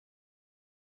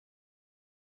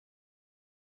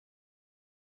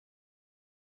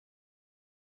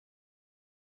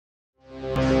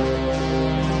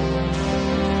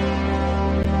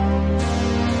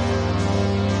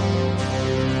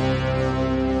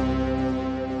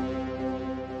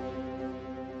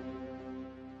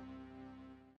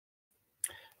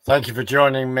Thank you for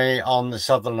joining me on the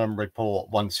Sutherland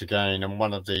Report once again. And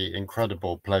one of the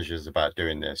incredible pleasures about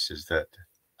doing this is that,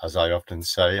 as I often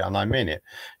say, and I mean it,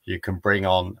 you can bring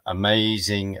on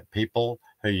amazing people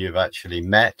who you've actually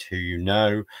met, who you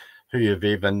know, who you've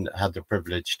even had the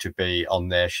privilege to be on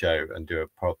their show and do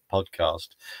a podcast.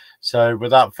 So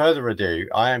without further ado,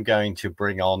 I am going to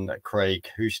bring on Craig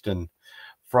Houston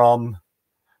from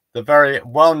the very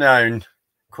well-known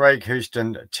Craig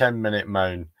Houston 10-minute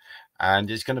moan.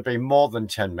 And it's going to be more than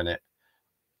 10 minutes.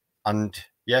 And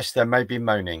yes, there may be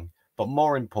moaning, but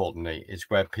more importantly, it's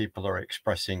where people are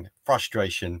expressing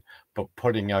frustration, but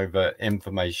putting over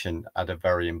information at a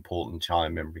very important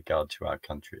time in regard to our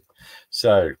country.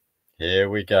 So here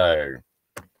we go.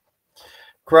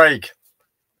 Craig,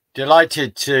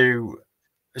 delighted to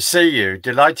see you,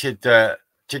 delighted to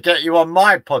get you on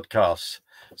my podcast.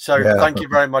 So thank you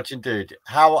very much indeed.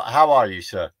 How are you,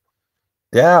 sir?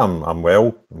 Yeah, I'm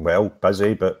well,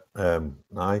 busy, but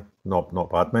aye,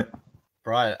 not bad, mate.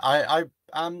 Right.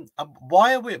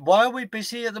 Why are we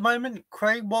busy at the moment,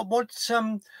 Craig?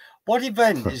 What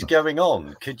event is going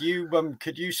on? Could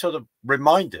you sort of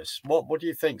remind us what do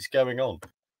you think's going on?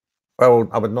 Well,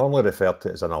 I would normally refer to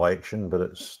it as an election, but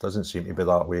it doesn't seem to be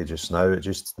that way just now. It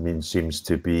just seems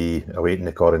to be awaiting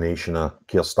the coronation of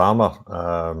Keir Starmer,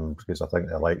 because I think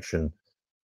the election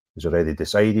is already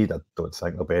decided. I don't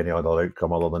think there'll be any other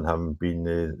outcome other than him being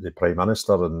the Prime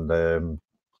Minister, and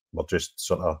we're just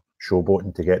sort of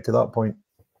showboating to get to that point.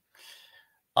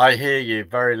 I hear you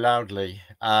very loudly.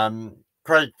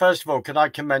 Craig, first of all, can I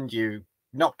commend you,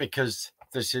 not because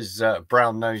this is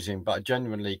brown nosing, but I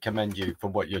genuinely commend you for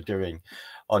what you're doing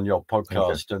on your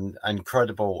podcast and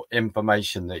incredible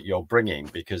information that you're bringing,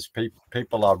 because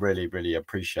people are really, really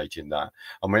appreciating that.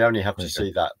 And we only have to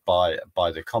see that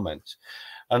by the comments.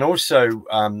 And also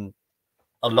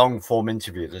a long form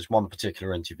interview. There's one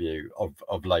particular interview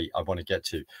of late I want to get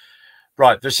to.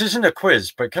 Right, this isn't a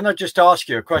quiz, but can I just ask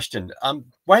you a question?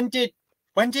 When did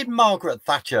Margaret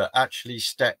Thatcher actually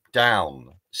step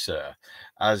down, sir,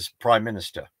 as Prime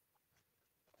Minister?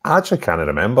 I actually can't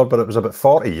remember, but it was about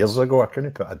 40 years ago. I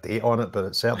couldn't put a date on it, but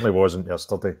it certainly wasn't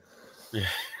yesterday. Yeah,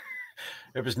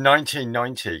 it was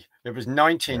 1990. It was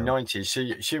 1990.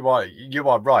 Yeah. So you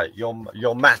are right.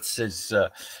 Your maths is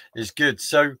good.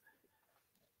 So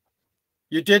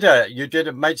you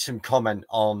made some comment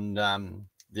on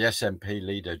the SNP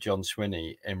leader John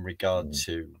Swinney in regard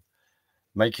to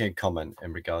making a comment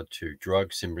in regard to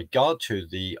drugs, in regard to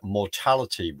the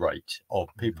mortality rate of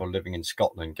people living in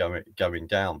Scotland going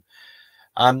down.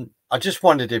 I just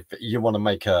wondered if you want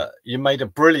to you made a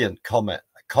brilliant comment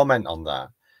on that.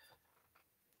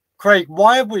 Craig,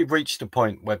 why have we reached a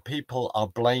point where people are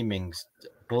blaming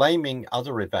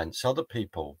other events, other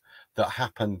people that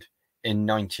happened in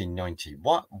 1990?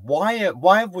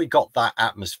 Why have we got that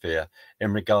atmosphere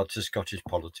in regard to Scottish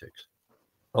politics?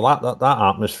 Well, that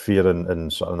atmosphere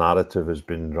and sort of narrative has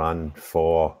been run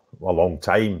for a long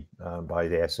time by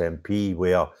the SNP,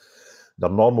 where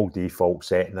their normal default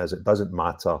setting is it doesn't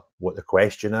matter what the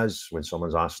question is when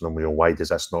someone's asking them, why does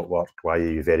this not work? Why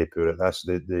are you very poor at this?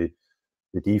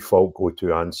 The default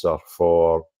go-to answer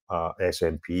for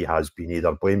SNP has been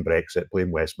either blame Brexit, blame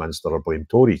Westminster, or blame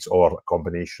Tories, or a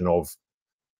combination of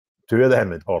two of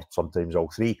them, or sometimes all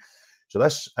three. So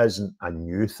this isn't a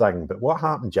new thing, but what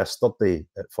happened yesterday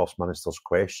at First Minister's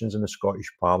questions in the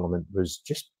Scottish Parliament was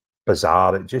just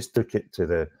bizarre. It just took it to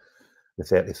the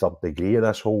 33rd degree of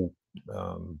this whole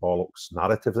bollocks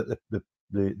narrative that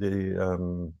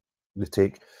they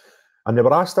take. And they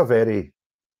were asked a very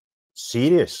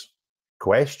serious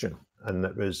question, and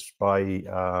it was by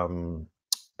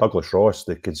Douglas Ross,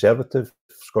 the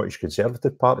Scottish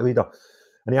Conservative Party leader,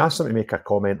 and he asked them to make a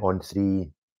comment on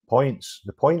 3 points.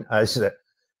 The point is that,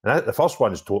 and the first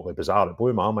one is totally bizarre, it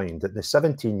blew my mind, that the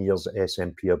 17 years that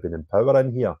SNP have been in power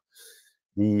in here,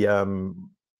 the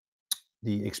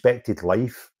expected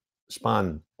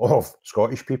lifespan of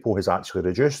Scottish people has actually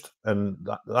reduced, and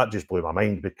that just blew my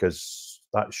mind, because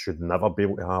that should never be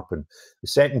able to happen. The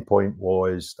second point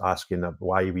was asking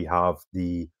why we have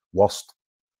the worst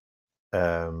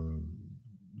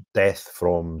death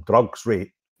from drugs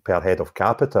rate per head of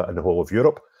capita in the whole of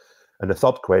Europe. And the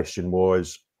third question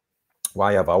was,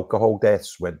 why have alcohol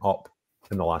deaths went up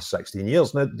in the last 16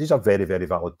 years? Now, these are very, very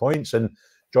valid points. And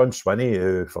John Swinney,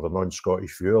 who, for the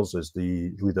non-Scottish viewers, is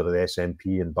the leader of the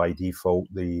SNP and by default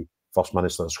the First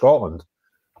Minister of Scotland,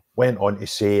 went on to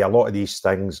say a lot of these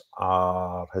things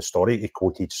are historic. He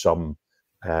quoted some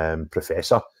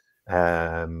professor,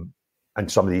 and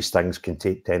some of these things can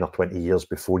take 10 or 20 years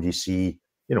before you see,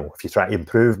 if you try to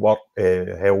improve work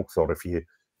health, or if you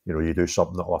do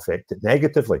something that will affect it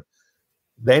negatively.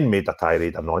 then made a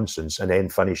tirade of nonsense, and then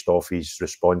finished off his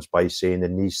response by saying,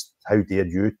 "And these, how dare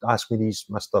you ask me these,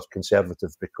 Mr.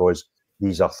 Conservative, because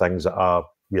these are things that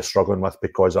we're struggling with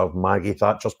because of Maggie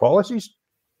Thatcher's policies."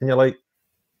 And you're like,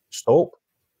 stop.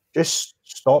 Just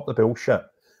stop the bullshit.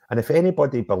 And if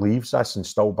anybody believes this and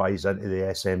still buys into the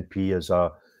SNP as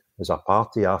a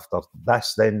party after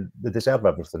this, then they deserve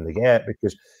everything they get.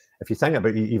 Because if you think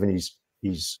about it, even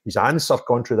his answer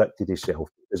contradicted himself,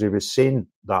 because he was saying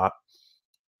that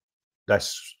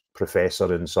this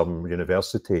professor in some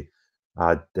university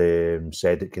had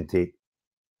said it can take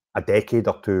a decade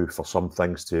or two for some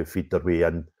things to feed their way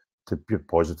in to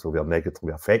positively or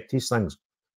negatively affect these things.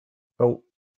 Well,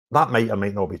 that might or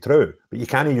might not be true, but you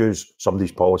can't use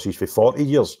somebody's policies for 40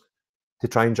 years to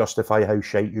try and justify how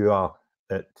shite you are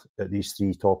at these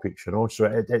three topics, you know.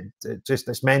 So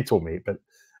it's mental, mate, but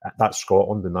that's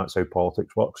Scotland and that's how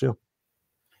politics works here.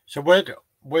 So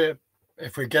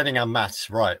if we're getting our maths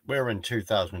right, we're in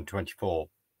 2024.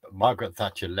 Margaret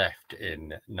Thatcher left in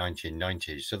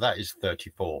 1990, so that is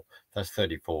 34. That's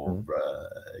 34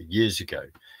 years ago.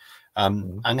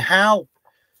 And how?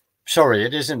 Sorry,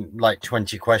 it isn't like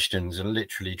 20 questions and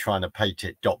literally trying to paint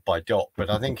it dot by dot, but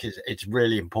I think it's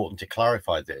really important to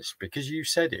clarify this, because you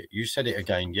said it. You said it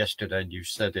again yesterday, and you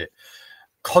said it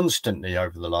constantly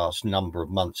over the last number of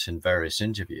months in various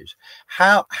interviews.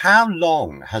 How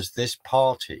long has this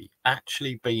party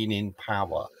actually been in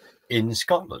power in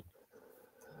Scotland?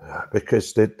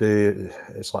 Because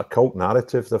it's like a cult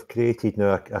narrative they've created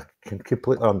now. I can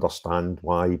completely understand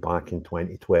why back in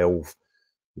 2012,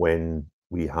 when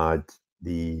we had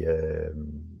the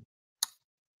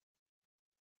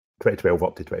 2012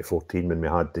 up to 2014, when we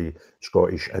had the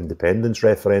Scottish independence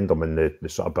referendum and the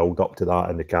sort of build up to that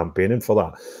and the campaigning for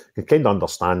that, you can kind of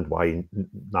understand why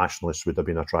nationalists would have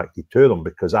been attracted to them,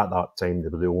 because at that time they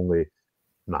were the only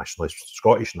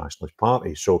Scottish nationalist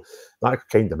party. So that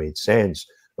kind of made sense.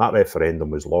 That referendum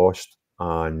was lost,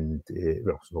 and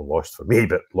well, it's not lost for me,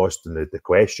 but lost in the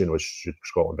question was, should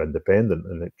Scotland be independent,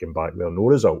 and it came back with no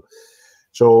result.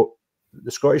 So the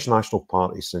Scottish National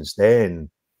Party since then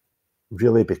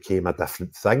really became a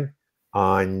different thing.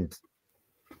 And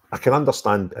I can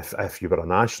understand if you were a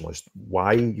nationalist,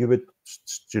 why you would,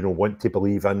 want to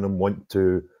believe in them, want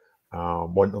them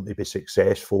to be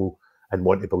successful, and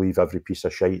want to believe every piece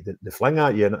of shite that they fling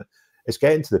at you. And it's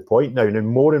getting to the point now, and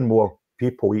more and more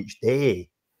people each day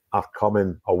are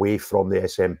coming away from the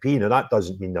SNP. Now, that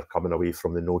doesn't mean they're coming away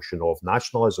from the notion of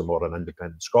nationalism or an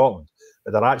independent Scotland,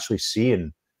 but they're actually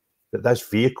seeing that this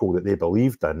vehicle that they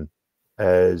believed in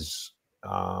is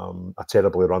a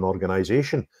terribly run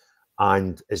organisation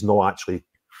and is not actually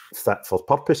fit for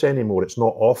purpose anymore. It's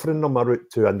not offering them a route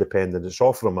to independence, it's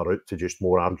offering them a route to just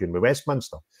more arguing with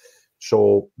Westminster.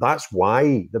 So that's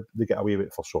why they get away with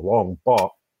it for so long. But,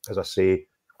 as I say,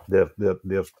 their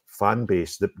fan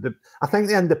base, I think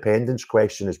the independence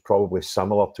question is probably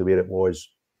similar to where it was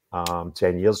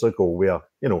 10 years ago, where,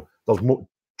 there's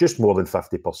just more than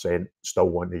 50% still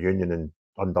want the union, and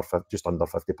just under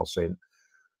 50%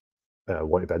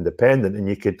 want to be independent. And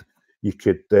you could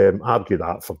argue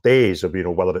that for days, of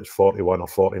whether it's 41 or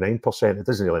 49%. It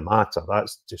doesn't really matter.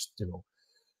 That's just it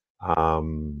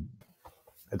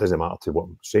doesn't matter to what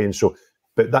I'm saying. So,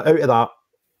 but out of that,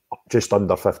 just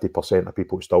under 50% of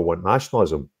people still want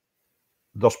nationalism.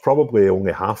 There's probably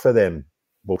only half of them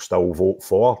will still vote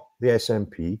for the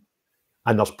SNP.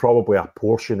 And there's probably a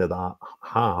portion of that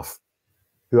half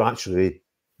who actually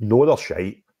know they're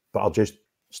shite, but are just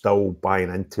still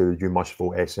buying into, you must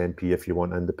vote SNP if you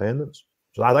want independence.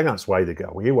 So I think that's why they get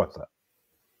away with it.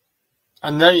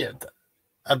 And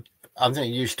I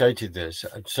think you stated this.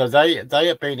 So they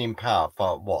have been in power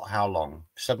for what? How long?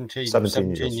 17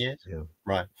 years? Yeah.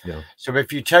 Right. Yeah. So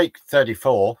if you take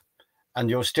 34 and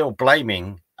you're still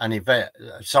blaming an event,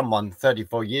 someone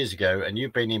 34 years ago, and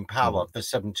you've been in power for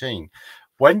 17,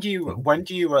 when do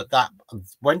you at that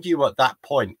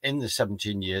point in the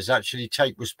 17 years actually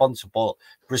take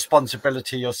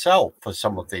responsibility yourself for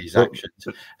some of these actions?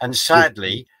 And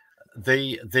sadly,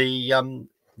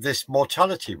 this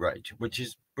mortality rate, which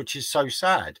is so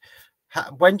sad.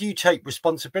 When do you take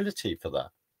responsibility for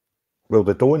that? Well,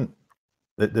 they don't.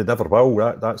 They never will.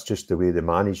 That's just the way they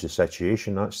manage the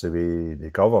situation. That's the way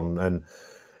they govern. And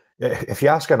if you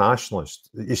ask a nationalist,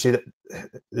 you see that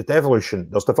the devolution,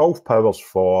 there's devolved powers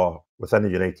within the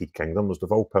United Kingdom, there's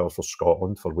devolved powers for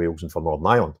Scotland, for Wales, and for Northern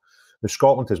Ireland. Now,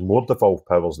 Scotland has more devolved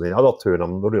powers than the other two, and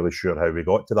I'm not really sure how we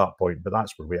got to that point, but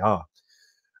that's where we are.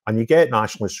 And you get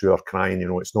nationalists who are crying,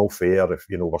 it's no fair if,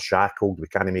 we're shackled, we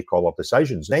can't make all our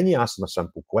decisions. Then you ask them a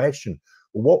simple question.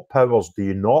 Well, what powers do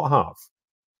you not have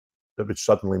that would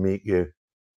suddenly make you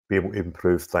be able to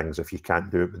improve things if you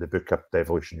can't do it with the book of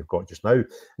devolution you've got just now? And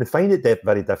they find it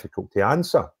very difficult to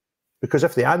answer. Because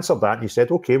if they answered that and you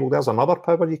said, okay, well, there's another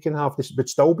power you can have, this would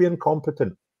still be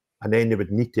incompetent. And then they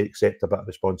would need to accept a bit of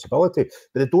responsibility.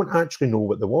 But they don't actually know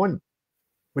what they want,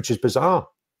 which is bizarre.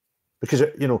 Because,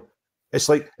 it's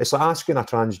like asking a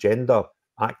transgender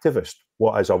activist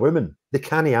what is a woman. They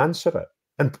can't answer it.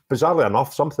 And bizarrely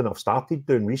enough, something I've started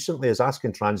doing recently is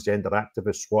asking transgender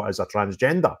activists what is a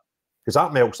transgender, because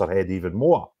that melts their head even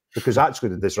more. Because actually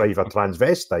they describe a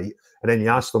transvestite, and then you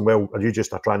ask them, well, are you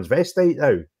just a transvestite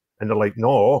now? And they're like,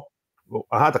 no. Well,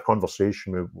 I had a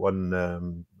conversation with one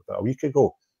about a week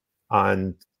ago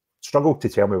and struggled to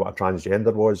tell me what a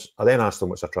transgender was. I then asked them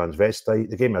what's a transvestite.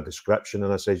 They gave me a description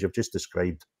and I said, you've just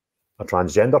described a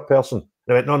transgender person. And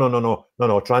they went, no,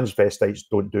 transvestites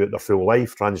don't do it their full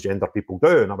life. Transgender people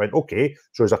do. And I went, okay,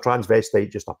 so is a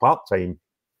transvestite just a part-time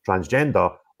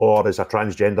transgender, or is a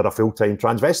transgender a full-time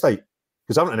transvestite?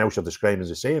 Because everything else you're describing is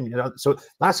the same. So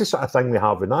that's the sort of thing we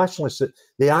have with nationalists, that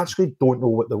they actually don't know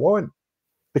what they want.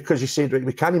 Because you say,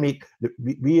 we can't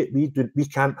we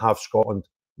can't have Scotland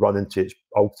run into its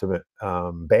ultimate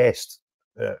best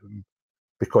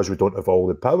because we don't have all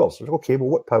the powers. Okay, well,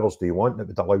 what powers do you want that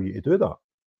would allow you to do that?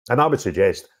 And I would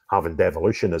suggest having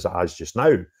devolution as it is just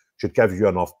now should give you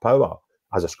enough power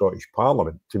as a Scottish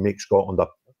Parliament to make Scotland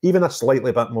even a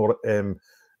slightly bit more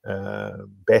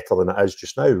better than it is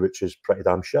just now, which is pretty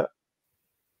damn shit.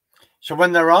 So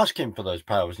when they're asking for those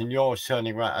powers, and you're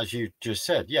turning around, as you just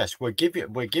said, yes, we'll give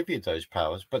you those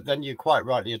powers, but then you quite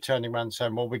rightly are turning around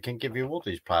saying, well, we can give you all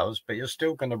these powers, but you're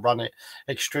still going to run it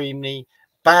extremely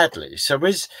badly. So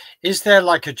is there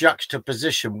like a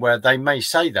juxtaposition where they may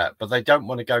say that, but they don't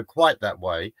want to go quite that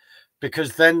way,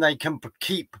 because then they can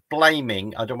keep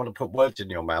blaming, I don't want to put words in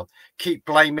your mouth, keep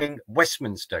blaming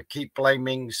Westminster, keep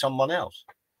blaming someone else?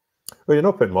 Well, you're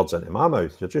not putting words into my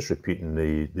mouth. You're just repeating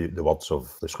the words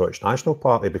of the Scottish National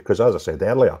Party, because, as I said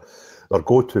earlier, their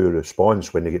go-to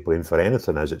response when they get blamed for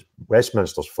anything is it's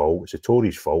Westminster's fault, it's the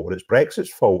Tories' fault, or it's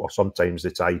Brexit's fault, or sometimes they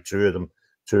tie two of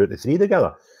the three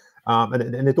together.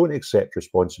 And they don't accept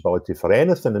responsibility for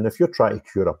anything. And if you're trying to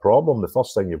cure a problem, the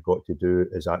first thing you've got to do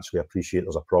is actually appreciate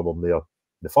there's a problem there in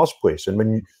the first place. And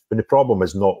when the problem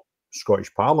is not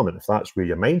Scottish Parliament, if that's where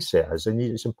your mindset is, then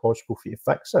it's impossible for you to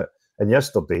fix it. And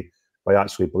yesterday, by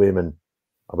actually blaming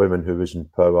a woman who was in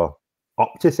power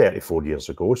up to 34 years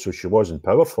ago, so she was in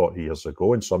power 40 years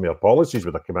ago, and some of her policies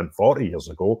would have come in 40 years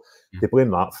ago, they blame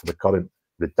that for the current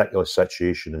ridiculous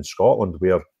situation in Scotland,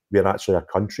 where we're actually a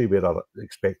country where our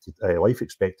life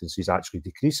expectancy is actually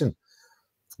decreasing.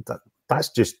 That's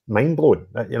just mind-blowing.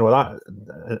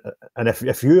 And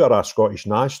if you are a Scottish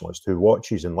nationalist who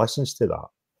watches and listens to that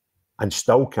and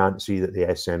still can't see that the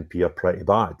SNP are pretty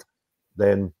bad,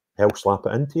 then hell slap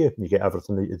it into you and you get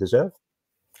everything that you deserve.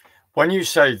 When you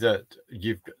say that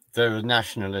there are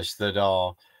nationalists that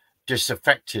are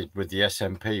disaffected with the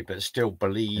SNP but still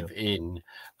believe in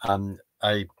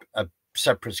a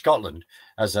separate Scotland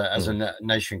as a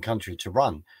nation country to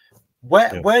run,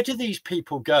 where do these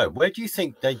people go? Where do you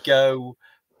think they go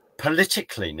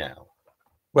politically now?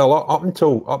 Well, up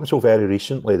until very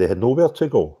recently, they had nowhere to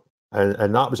go.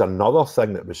 And that was another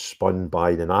thing that was spun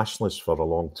by the nationalists for a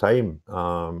long time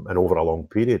and over a long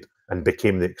period, and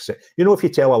became if you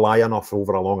tell a lie enough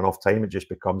over a long enough time, it just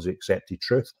becomes the accepted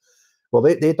truth. Well,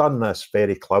 they done this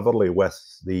very cleverly with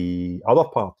the other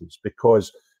parties, because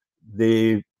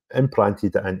they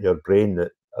implanted it into your brain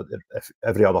that if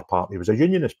every other party was a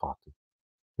unionist party,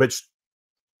 which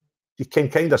you can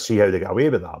kind of see how they get away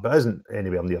with that, but isn't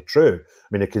anywhere near true. I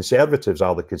mean, the Conservatives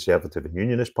are the Conservative and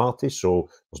Unionist Party, so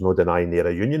there's no denying they're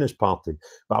a Unionist party.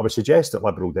 But I would suggest that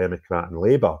Liberal Democrat and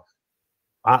Labour,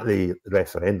 at the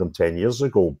referendum 10 years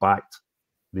ago, backed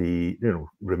the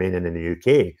remaining in the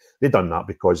UK. They done that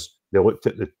because they looked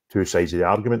at the two sides of the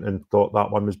argument and thought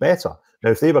that one was better.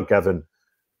 Now, if they were given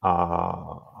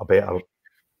a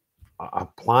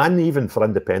plan even for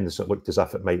independence that looked as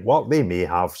if it might work, they may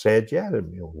have said,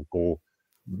 we'll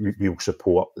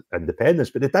support independence,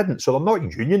 but they didn't. So they're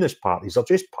not unionist parties, they're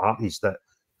just parties that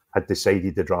had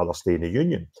decided they'd rather stay in a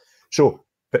union. So,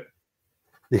 but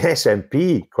the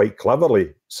SNP, quite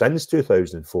cleverly, since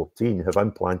 2014, have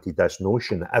implanted this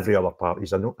notion that every other party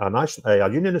is a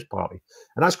unionist party.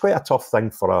 And that's quite a tough thing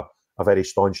for a very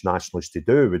staunch nationalist to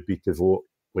do, would be to vote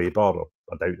Labour, or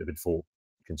I doubt they would vote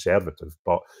Conservative,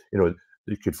 but you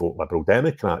could vote Liberal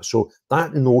Democrat. So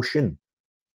that notion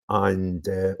and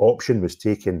option was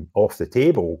taken off the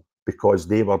table because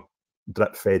they were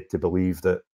drip fed to believe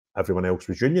that everyone else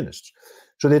was unionists.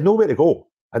 So they had nowhere to go,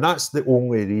 and that's the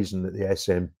only reason that the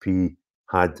SNP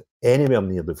had anywhere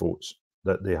near the votes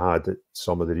that they had at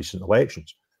some of the recent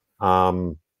elections.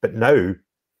 But now,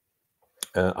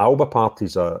 Alba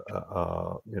parties are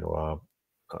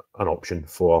an option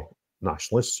for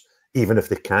nationalists, even if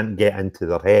they can't get into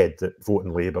their head that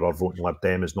voting Labour or voting Lib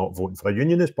Dem is not voting for a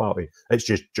unionist party. It's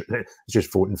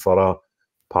just voting for a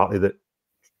party that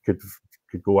could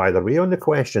go either way on the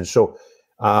question. So,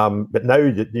 but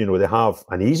now they have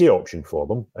an easy option for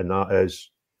them, and that is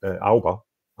Alba.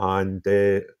 And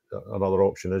another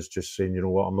option is just saying, you know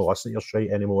what, I'm not listening to your shite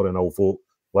anymore, and I'll vote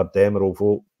Lib Dem or I'll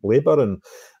vote Labour. And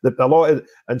a lot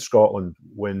in Scotland,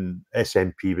 when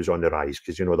SNP was on the rise,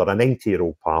 because they're a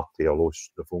 90-year-old party, although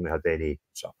they've only had any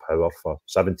sort of power for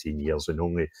 17 years and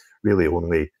only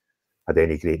had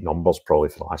any great numbers probably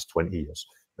for the last 20 years,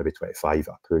 maybe 25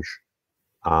 at a push.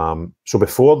 So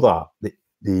before that,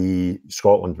 the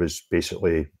Scotland was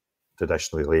basically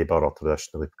traditionally Labour or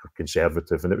traditionally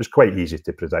Conservative, and it was quite easy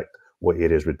to predict what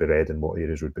areas would be red and what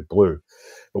areas would be blue.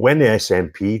 But when the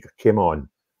SNP came on,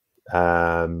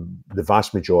 the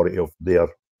vast majority of their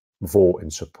vote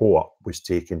and support was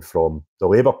taken from the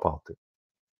Labour Party.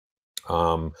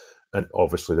 And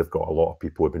obviously they've got a lot of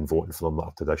people who've been voting for them that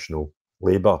are traditional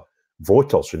Labour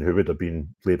voters and who would have been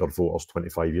Labour voters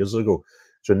 25 years ago.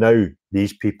 So now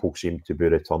these people seem to be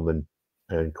returning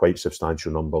in quite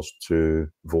substantial numbers to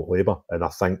vote Labour. And I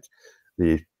think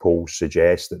the polls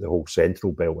suggest that the whole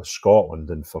central belt of Scotland,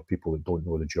 and for people that don't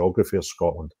know the geography of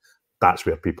Scotland, that's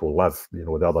where people live. The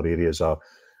other areas are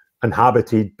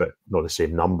inhabited, but not the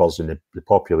same numbers, and the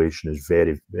population is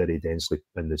very, very densely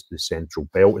in the central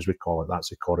belt, as we call it. That's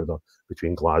the corridor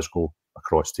between Glasgow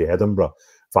across to Edinburgh.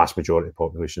 Vast majority of the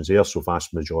population is there, so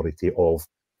vast majority of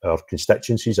our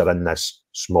constituencies are in this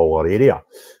smaller area.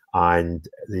 And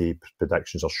the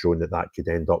predictions are showing that could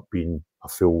end up being a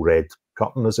full red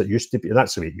curtain, as it used to be. And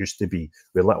that's the way it used to be,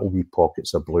 with little wee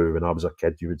pockets of blue. When I was a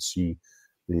kid, you would see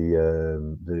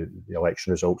the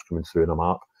election results coming through in a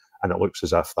map, and it looks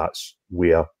as if that's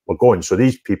where we're going. So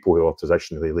these people who were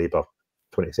traditionally Labour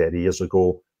 20, 30 years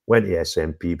ago went to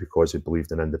SNP because they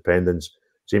believed in independence,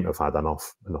 seem to have had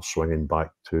enough, and are swinging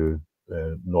back to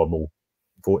normal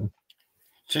voting.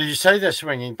 So you say they're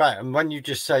swinging back, and when you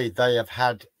just say they have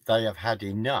had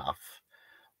enough,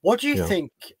 what do you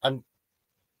think? And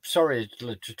sorry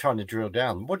to trying to drill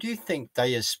down. What do you think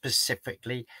they have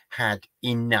specifically had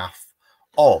enough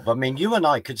of? I mean, you and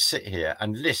I could sit here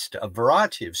and list a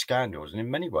variety of scandals, and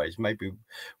in many ways, maybe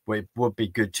it would be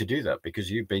good to do that because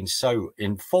you've been so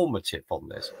informative on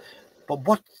this. But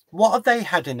what have they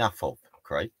had enough of,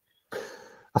 Craig?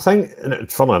 I think,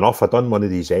 and funnily enough, I done one of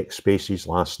these X Spaces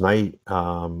last night,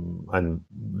 and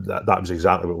that was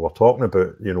exactly what we're talking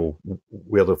about.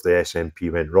 Where if the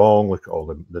SNP went wrong, look at all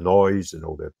the noise and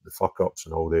all the fuck-ups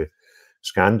and all the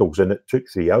scandals, and it took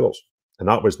 3 hours. And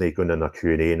that wasn't going in a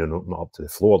Q&A and opening up to the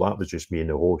floor. That was just me and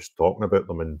the host talking about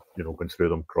them and going through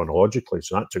them chronologically.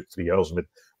 So that took 3 hours, and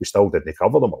we still didn't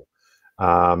cover them all.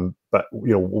 But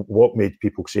what made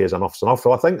people say is enough's enough?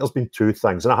 Well, I think there's been two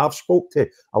things, and I have spoke to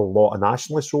a lot of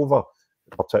nationalists over,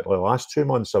 particularly the last 2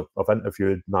 months. I've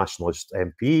interviewed nationalist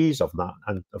MPs, I've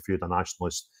interviewed a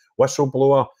nationalist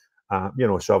whistleblower.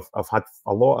 So I've had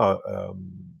a lot of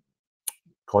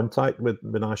contact with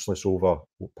the nationalists over,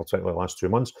 particularly the last 2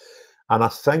 months, and I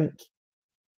think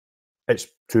it's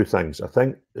two things. I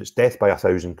think it's death by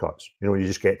 1,000 cuts. You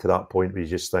just get to that point where you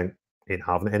just think, ain't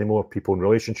having it anymore. People in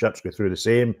relationships go through the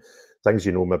same things,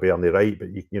 maybe aren't right, but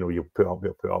you put up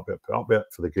with it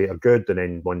for the greater good, and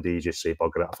then one day you just say,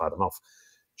 bugger it, I've had enough.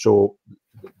 So,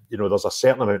 there's a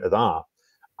certain amount of that.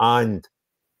 And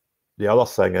the other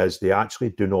thing is they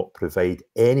actually do not provide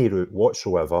any route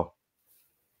whatsoever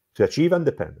to achieve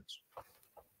independence.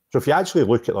 So if you actually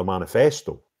look at their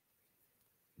manifesto,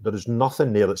 there is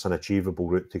nothing there that's an achievable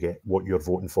route to get what you're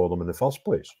voting for them in the first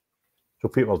place. So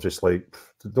people are just like,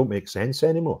 it don't make sense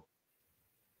anymore.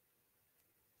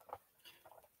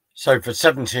 So for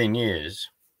 17 years,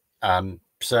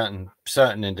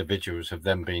 certain individuals have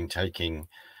then been taking,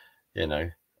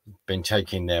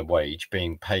 their wage,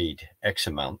 being paid X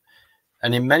amount.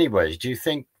 And in many ways, do you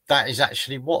think that is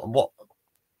actually what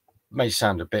may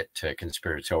sound a bit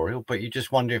conspiratorial, but you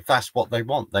just wonder if that's what they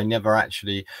want? They never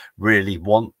actually really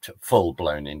want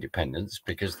full-blown independence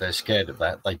because they're scared of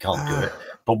that. They can't do it.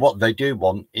 But what they do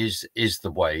want is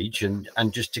the wage, and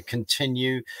just to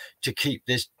continue to keep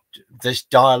this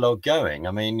dialogue going.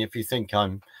 I mean, if you think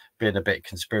I'm being a bit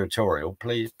conspiratorial,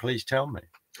 please tell me.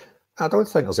 I don't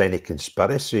think there's any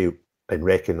conspiracy in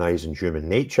recognising human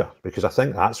nature, because I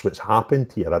think that's what's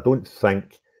happened here. I don't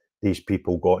think these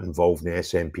people got involved in the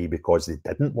SNP because they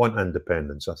didn't want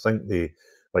independence. I think they,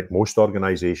 like most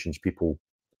organisations, people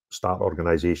start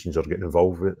organisations or get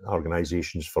involved with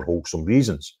organisations for wholesome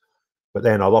reasons. But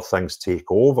then other things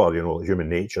take over, you know, human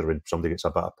nature. When somebody gets a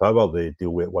bit of power, they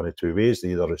deal with it one of two ways. They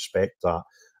either respect that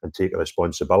and take a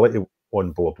responsibility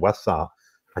on board with that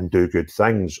and do good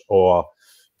things, or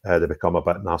they become a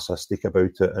bit narcissistic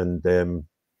about it and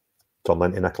turn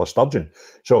into Nicola Sturgeon.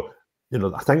 So, you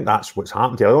know, I think that's what's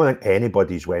happened here. I don't think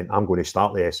anybody's went, I'm going to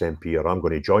start the SNP or I'm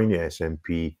going to join the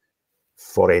SNP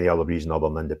for any other reason other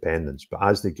than independence. But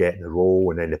as they get in the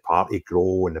role and then the party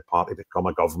grow and the party become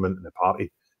a government and the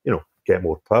party, you know, get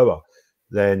more power,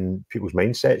 then people's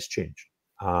mindsets change.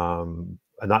 And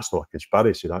that's not a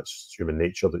conspiracy. That's human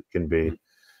nature that can be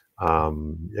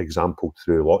exampled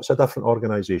through lots of different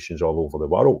organisations all over the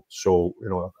world. So, you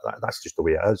know, that's just the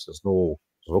way it is. There's no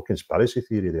conspiracy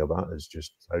theory there. That is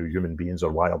just how human beings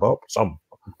are wired up. Some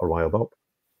are wired up.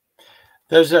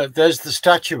 There's the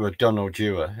statue of Donald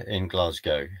Dewar in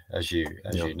Glasgow, as you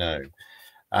know.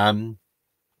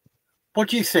 What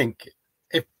do you think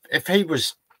if he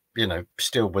was, you know,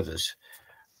 still with us?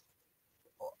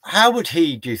 How would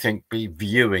he, do you think, be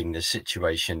viewing the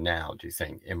situation now, do you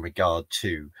think, in regard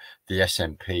to the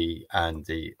SNP and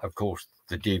of course,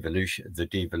 the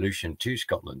devolution to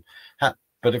Scotland?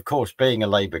 But of course, being a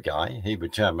Labour guy, he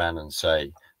would turn around and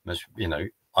say, you know,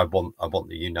 I want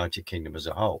the United Kingdom as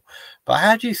a whole. But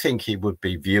how do you think he would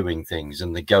be viewing things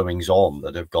and the goings on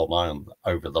that have gone on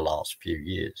over the last few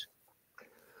years?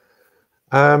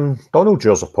 Donald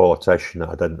Dewar's a politician that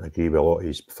I didn't agree with a lot of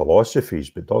his philosophies,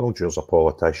 but Donald Dewar's a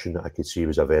politician that I could see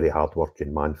was a very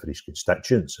hard-working man for his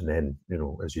constituents. And then, you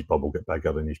know, as his bubble got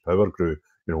bigger and his power grew,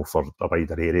 you know, for a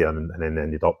wider area, and then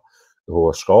ended up the whole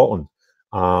of Scotland.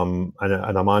 And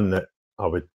a man that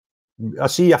I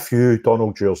see a few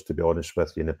Donald Dewars, to be honest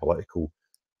with you, in the political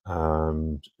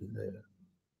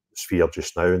sphere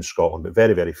just now in Scotland, but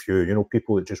very, very few. You know,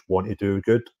 people that just want to do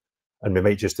good. And we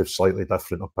might just have slightly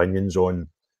different opinions on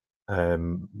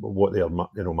what their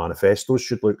manifestos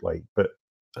should look like. But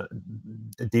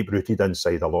deep-rooted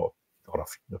inside a lot of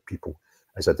people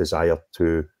is a desire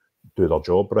to do their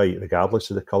job right, regardless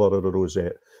of the colour of the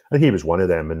rosette. And he was one of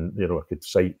them. And, you know, I could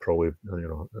cite probably, you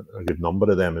know, a good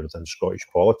number of them within Scottish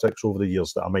politics over the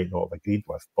years that I might not have agreed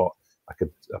with, but I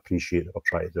could appreciate that they're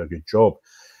trying to do a good job.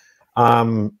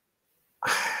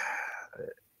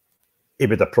 He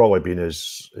would have probably been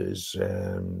his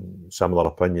similar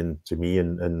opinion to me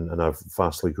and a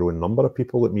vastly growing number of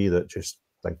people like me that just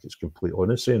think it's complete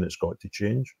lunacy and it's got to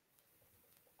change.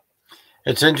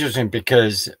 It's interesting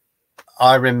because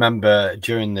I remember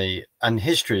and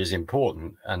history is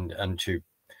important, and to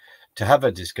have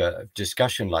a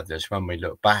discussion like this when we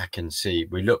look back to see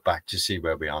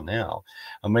where we are now,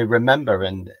 and we remember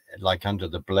like under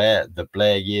the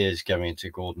Blair years going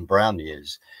into Gordon Brown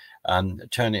years.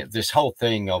 Turning this whole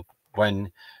thing of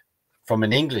when, from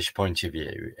an English point of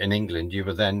view, in England, it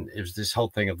was this whole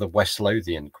thing of the West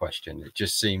Lothian question. It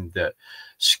just seemed that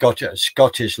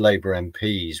Scottish Labour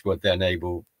MPs were then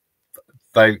able to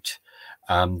vote,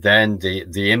 then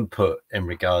the input in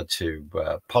regard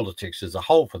to politics as a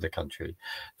whole for the country,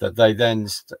 that they then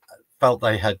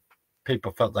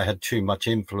people felt they had too much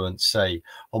influence, say,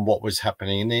 on what was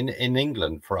happening in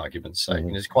England, for argument's sake.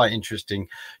 And it's quite interesting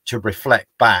to reflect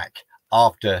back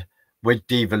after with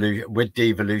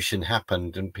devolution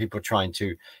happened and people trying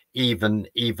to even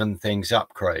things up,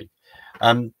 Craig.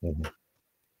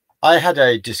 I had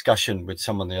a discussion with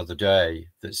someone the other day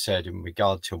that said in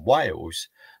regard to Wales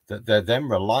that they're then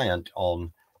reliant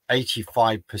on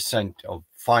 85% of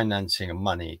financing and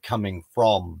money coming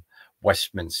from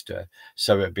Westminster.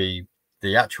 So it'd be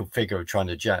the actual figure of trying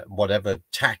to whatever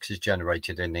tax is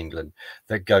generated in England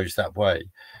that goes that way.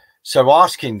 So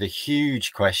asking the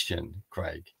huge question,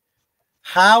 Craig,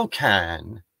 how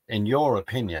can, in your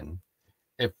opinion,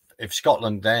 if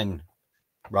Scotland then,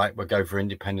 right, will go for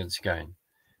independence again,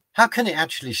 how can it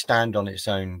actually stand on its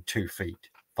own 2 feet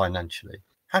financially?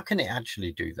 How can it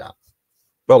actually do that?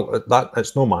 Well,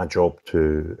 it's not my job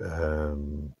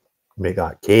to make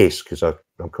that case, because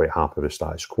I'm quite happy with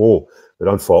status quo. The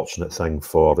unfortunate thing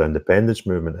for the independence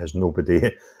movement is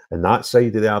nobody in that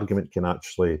side of the argument can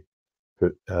actually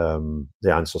put the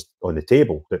answers on the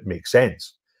table that make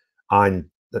sense. And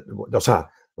there's a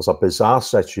bizarre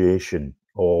situation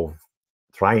of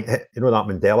trying, you know, that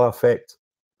Mandela effect.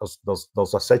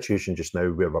 There's a situation just now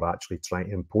where we're actually trying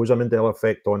to impose a Mandela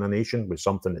effect on a nation with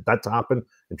something that did happen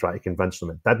and try to convince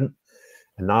them it didn't.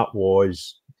 And that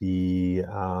was the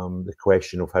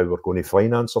question of how we're going to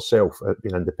finance ourselves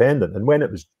being independent. And when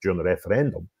it was during the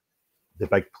referendum, the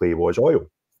big play was oil.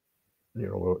 You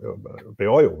know, by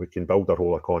oil, we can build our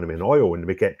whole economy in oil, and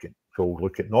we get told,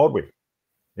 look at Norway.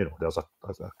 You know, there's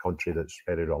a country that's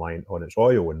very reliant on its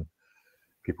oil, and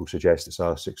people suggest it's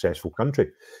a successful country.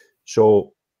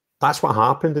 So that's what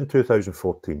happened in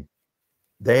 2014.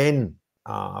 Then,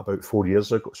 about 3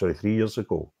 years ago,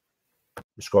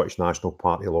 the Scottish National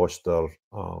Party lost their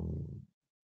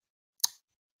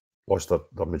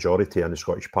majority in the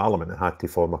Scottish Parliament and had to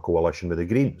form a coalition with the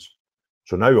Greens.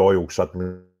 So now oil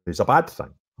suddenly is a bad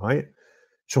thing, right?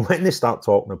 So when they start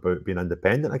talking about being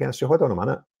independent again, I say, hold on a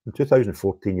minute. In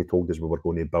 2014, you told us we were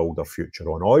going to build our future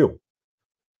on oil.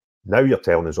 Now you're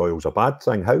telling us oil's a bad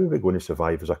thing. How are we going to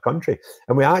survive as a country?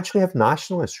 And we actually have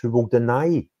nationalists who will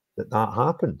deny that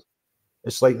happened.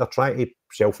 It's like they're trying to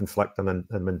self-inflict an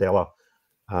Mandela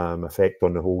effect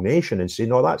on the whole nation and say,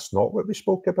 no, that's not what we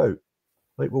spoke about.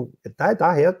 Like, well, it did.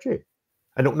 I heard you.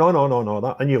 And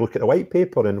no. And you look at the white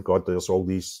paper, and God, there's all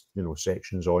these,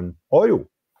 sections on oil.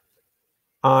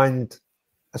 And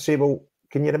I say, well,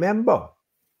 can you remember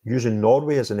using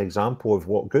Norway as an example of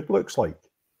what good looks like?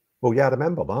 Well, yeah, I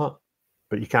remember that,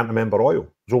 but you can't remember oil.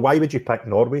 So why would you pick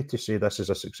Norway to say this is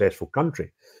a successful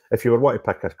country? If you were wanting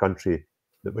to pick a country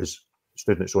that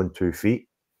stood on its own 2 feet,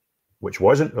 which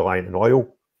wasn't reliant on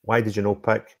oil, why did you not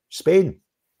pick Spain?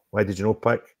 Why did you not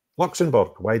pick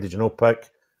Luxembourg? Why did you not pick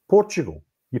Portugal?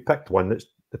 You picked one that's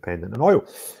dependent on oil.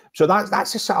 So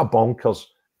that's a sort of bonkers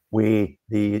way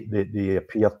they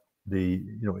appear.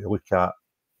 You look at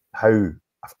how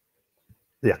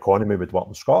the economy would work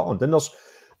in Scotland, and there's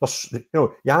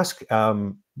you ask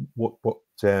what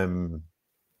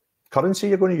currency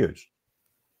you're going to use.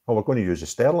 Oh, we're going to use the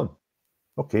sterling.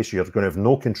 Okay, so you're going to have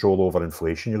no control over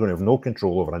inflation. You're going to have no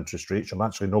control over interest rates. You're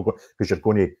actually no, because you're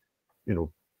going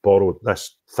to, borrow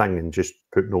this thing and just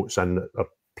put notes in that are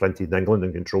printed in England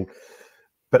and controlled.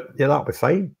 But yeah, that'll be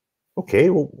fine.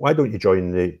 Okay, well, why don't you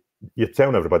join you're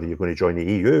telling everybody you're going to join the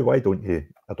EU. Why don't you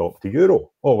adopt the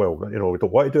euro? Oh, well, we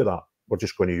don't want to do that. We're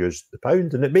just going to use the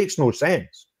pound. And it makes no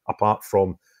sense apart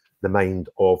from the mind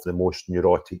of the most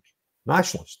neurotic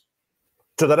nationalist.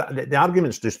 So the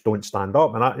arguments just don't stand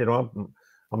up. And I'm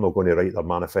not going to write their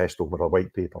manifesto with a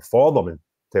white paper for them and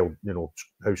tell,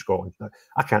 how Scotland.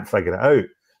 I can't figure it out.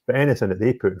 But anything that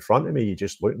they put in front of me, you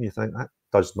just look and you think, that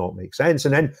does not make sense.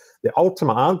 And then the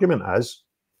ultimate argument is,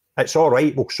 it's all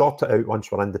right, we'll sort it out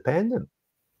once we're independent.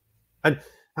 And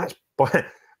that's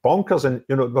bonkers. And,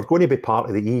 we're going to be part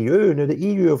of the EU. Now, the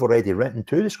EU have already written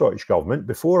to the Scottish Government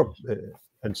before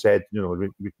and said,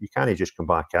 you can't just come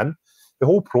back in. The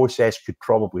whole process could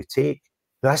probably take.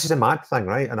 This is a mad thing,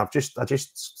 right? And I just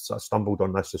sort of stumbled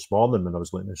on this morning when I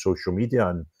was looking at social media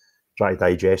and trying to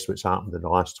digest what's happened in the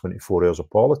last 24 hours of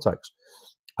politics.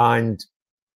 And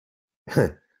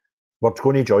we're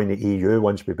going to join the EU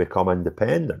once we become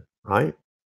independent, right?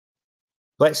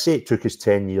 Let's say it took us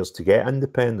 10 years to get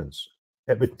independence.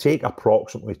 It would take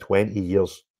approximately 20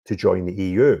 years to join the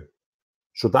EU.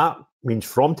 So that means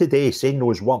from today, saying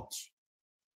those words,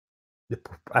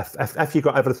 if you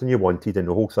got everything you wanted and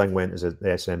the whole thing went as the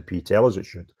SNP tell us it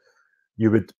should,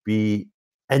 you would be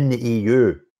in the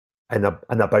EU in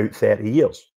about 30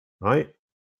 years, right?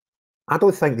 I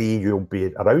don't think the EU will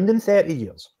be around in 30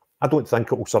 years. I don't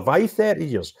think it will survive 30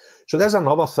 years. So there's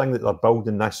another thing that they're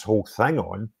building this whole thing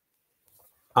on,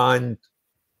 and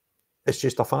it's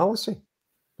just a fallacy.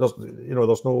 There's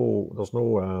no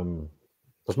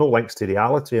links to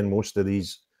reality in most of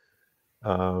these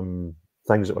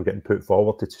things that are getting put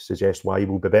forward to suggest why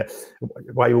we'll be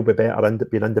better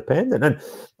being independent. And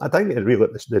I think the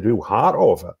real heart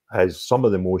of it is some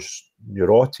of the most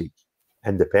neurotic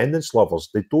independence lovers.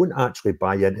 They don't actually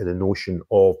buy into the notion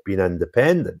of being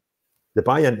independent. They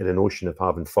buy into the notion of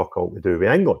having fuck all to do with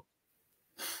England.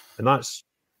 And that's,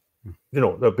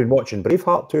 they've been watching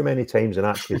Braveheart too many times and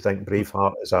actually think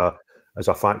Braveheart is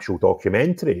a factual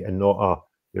documentary and not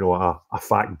a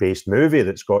fact-based movie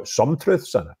that's got some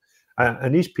truths in it.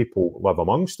 And these people live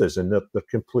amongst us, and they're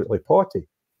completely potty.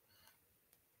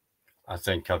 I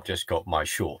think I've just got my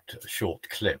short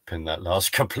clip in that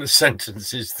last couple of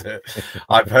sentences that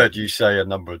I've heard you say a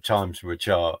number of times, which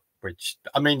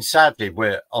I mean, sadly,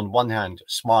 we're on one hand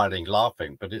smiling,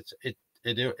 laughing, but it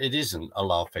isn't a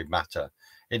laughing matter.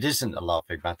 It isn't a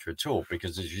laughing matter at all,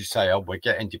 because as you say, we'll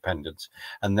get independence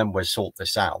and then we'll sort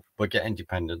this out. We'll get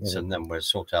independence and then we'll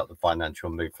sort out the financial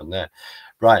move from there.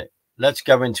 Right. Let's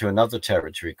go into another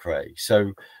territory, Craig.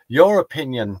 So your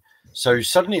opinion, so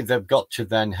suddenly they've got to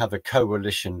then have a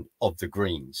coalition of the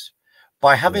Greens.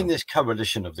 By having this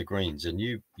coalition of the Greens, and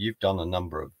you've done a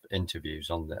number of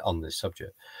interviews on this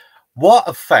subject, what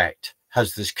effect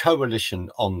has this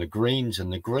coalition on the Greens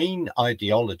and the Green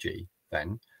ideology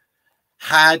then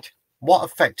had? What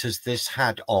effect has this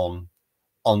had on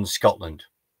Scotland?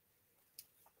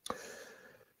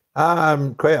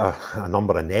 Quite a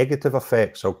number of negative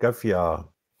effects. I'll give you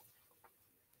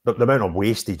the amount of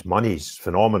wastage money is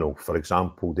phenomenal. For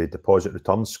example, the deposit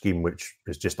return scheme, which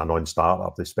is just a non-starter,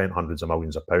 they spent hundreds of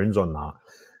millions of pounds on that.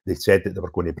 They said that they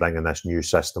were going to bring in this new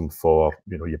system for,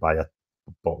 you know, you buy a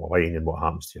bottle of wine and what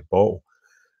happens to your bottle.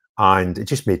 And it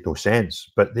just made no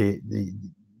sense. But they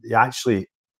actually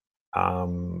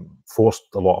forced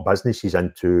a lot of businesses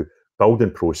into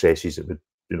building processes that would,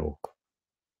 you know,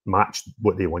 match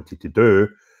what they wanted to do.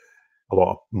 A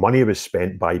lot of money was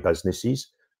spent by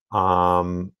businesses,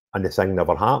 and the thing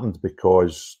never happened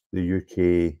because the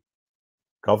UK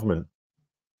government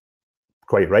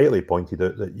quite rightly pointed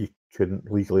out that you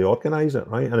couldn't legally organise it,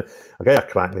 right? And I'll get a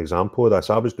cracking example of this.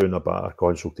 I was doing a bit of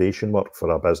consultation work for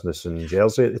a business in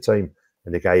Jersey at the time,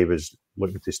 and the guy was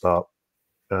looking to start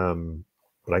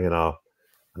bringing an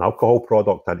alcohol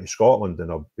product into Scotland, and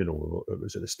you know, it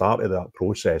was at the start of that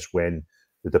process when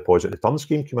the deposit return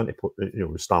scheme came into, you know,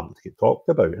 was starting to get talked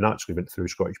about, and actually went through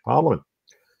Scottish Parliament.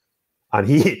 And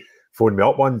he phoned me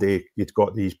up one day. He'd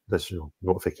got this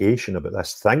notification about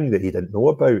this thing that he didn't know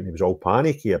about, and he was all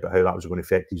panicky about how that was going to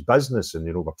affect his business. And,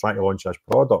 you know, we're trying to launch this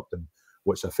product, and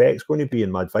what's the effect's going to be?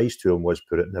 And my advice to him was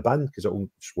put it in the bin because it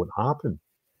just won't happen.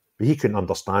 But he couldn't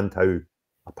understand how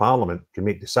a parliament can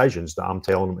make decisions that I'm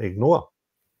telling him to ignore.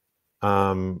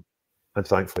 And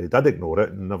thankfully, he did ignore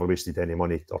it and never wasted any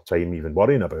money or time even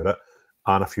worrying about it.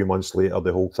 And a few months later,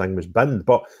 the whole thing was binned.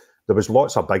 But there was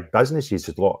lots of big businesses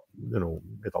had made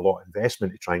a lot of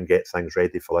investment to try and get things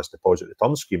ready for this deposit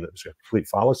return scheme that was a complete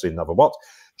fallacy and never worked.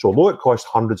 So although it cost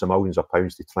hundreds of millions of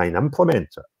pounds to try and implement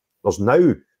it, there's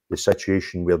now the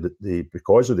situation where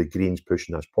because of the Greens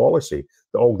pushing this policy,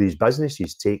 that all these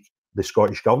businesses take the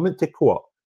Scottish government to court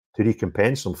to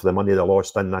recompense them for the money they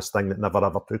lost in this thing that never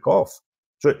ever took off.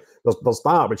 So there's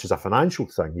that, which is a financial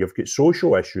thing. You've got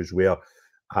social issues where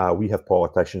we have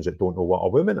politicians that don't know what a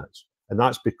woman is. And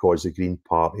that's because the Green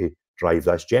Party drive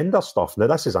this gender stuff. Now,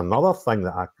 this is another thing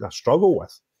that I struggle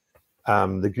with.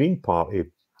 The Green Party,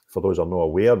 for those who are not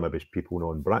aware, maybe people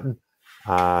know in Britain,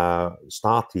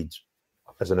 started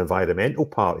as an environmental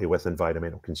party with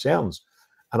environmental concerns.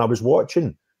 And I was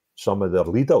watching some of their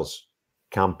leaders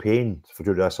campaign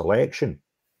through this election.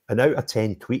 And out of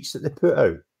 10 tweets that they put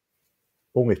out,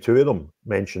 only 2 of them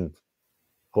mentioned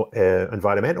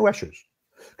environmental issues.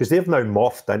 Because they've now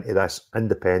morphed into this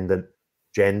independent,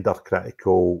 gender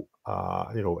critical,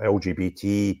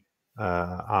 LGBT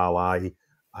ally,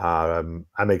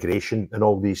 immigration, and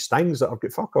all these things that have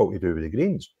got fuck all to do with the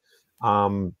Greens.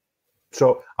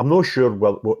 So I'm not sure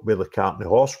where the cart and the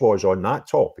horse was on that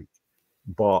topic,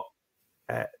 but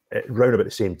round about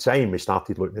the same time, we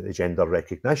started looking at the gender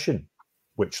recognition,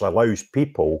 which allows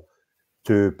people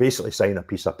to basically sign a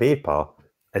piece of paper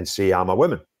and say, I'm a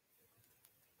woman,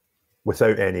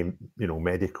 without any,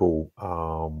 medical,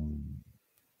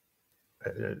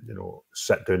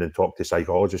 sit down and talk to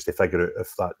psychologists to figure out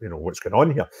if that, what's going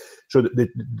on here. So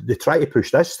they try to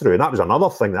push this through. And that was another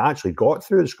thing that actually got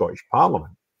through the Scottish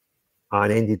Parliament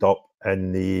and ended up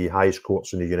in the highest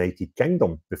courts in the United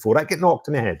Kingdom before it got knocked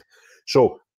in the head.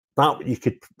 So that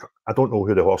I don't know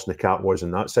who the horse and the cart was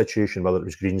in that situation, whether it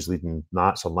was Greens leading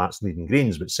Nats or Nats leading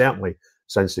Greens, but certainly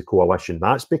since the coalition,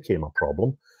 that's became a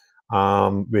problem.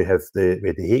 We had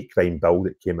the hate crime bill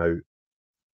that came out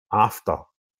after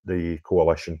the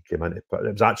coalition came in. But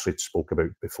it was actually spoke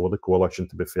about before the coalition,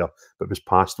 to be fair, but it was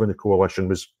passed when the coalition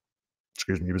was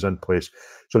in place.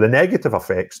 So the negative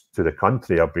effects to the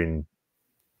country have been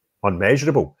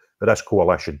unmeasurable for this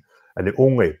coalition. And the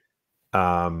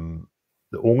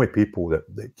only people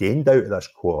that gained out of this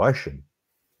coalition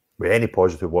with any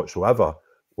positive whatsoever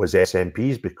was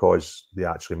SNPs, because they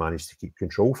actually managed to keep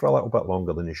control for a little bit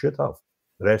longer than they should have.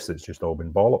 The rest of it's just all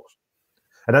been bollocks.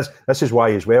 And this is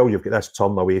why, as well, you've got this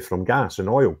turn away from gas and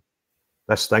oil.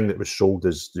 This thing that was sold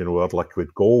as, our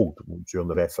liquid gold during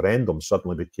the referendum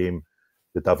suddenly became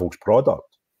the devil's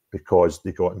product because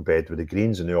they got in bed with the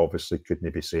Greens, and they obviously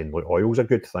couldn't be saying, look, oil's a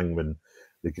good thing, when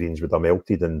the Greens would have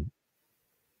melted into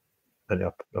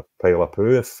a pile of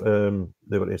poo if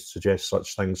they were to suggest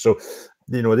such things. So,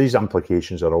 these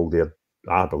implications are all there,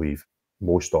 I believe,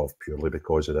 most of purely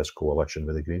because of this coalition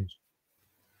with the Greens.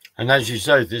 And as you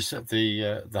say,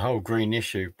 the whole green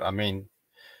issue, I mean,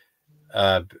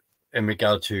 in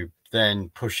regard to then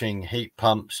pushing heat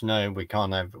pumps, no, we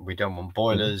don't want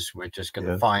boilers. We're just going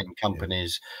to fine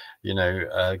companies,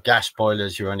 gas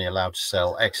boilers. You're only allowed to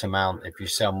sell X amount. If you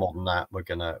sell more than that, we're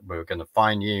gonna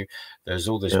fine you. There's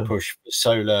all this push for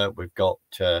solar. We've got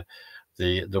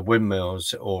the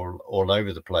windmills all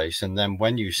over the place. And then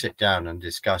when you sit down and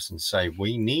discuss and say,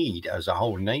 we need, as a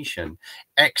whole nation,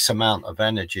 X amount of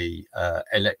energy,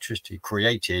 electricity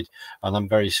created, and I'm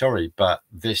very sorry, but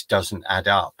this doesn't add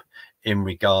up in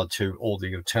regard to all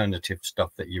the alternative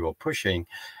stuff that you are pushing,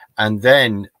 and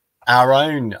then our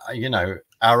own,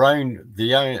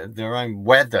 their own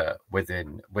weather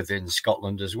within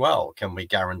Scotland as well. Can we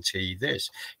guarantee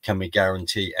this? Can we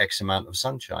guarantee X amount of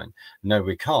sunshine? No,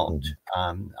 we can't.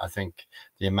 I think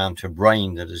the amount of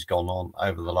rain that has gone on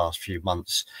over the last few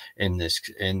months in this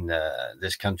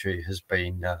country has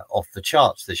been off the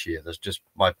charts this year. That's just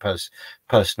my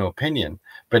personal opinion.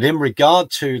 But in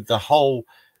regard to the whole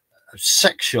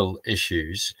sexual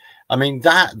issues, I mean,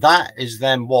 that is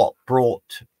then what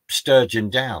brought Sturgeon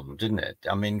down, didn't it?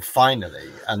 I mean, finally.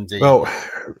 And well,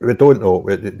 we don't know.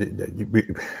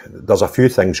 There's a few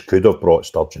things could have brought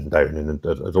Sturgeon down, and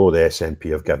although the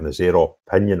SNP have given us their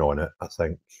opinion on it, I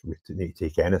think we need to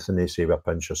take anything they say with a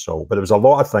pinch of salt. But there was a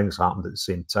lot of things happened at the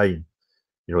same time.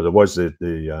 You know, there was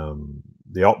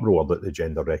the uproar that the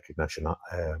gender recognition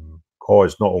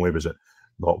caused. Not only was it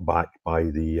knocked back by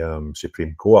the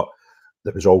Supreme Court,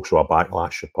 there was also a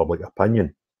backlash of public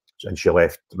opinion, and she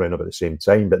left around about the same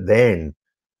time. But then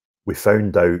we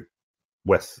found out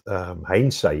with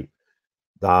hindsight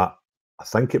that I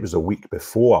think it was a week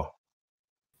before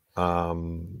her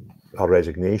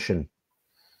resignation,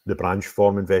 the branch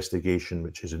form investigation,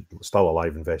 which is still a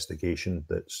live investigation,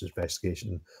 that's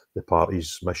investigating the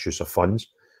party's misuse of funds,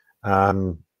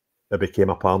 it became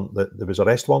apparent that there was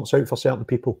arrest warrants out for certain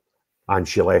people, and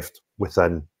she left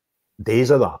within days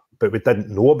of that. But we didn't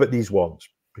know about these warrants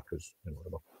because they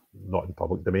were not in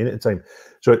public domain at the time.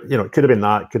 So it could have been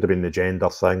that. It could have been the gender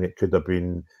thing. It could have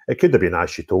been as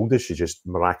she told us. She just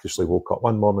miraculously woke up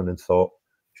one morning and thought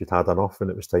she'd had enough and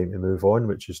it was time to move on,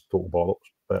 which is total bollocks.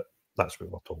 But that's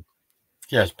what we're told.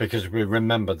 Yes, because we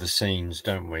remember the scenes,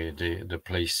 don't we? The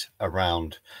police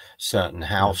around certain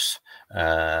house,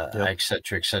 et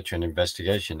cetera, an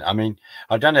investigation. I mean,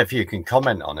 I don't know if you can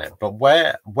comment on it, but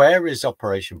where is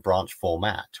Operation Branch Form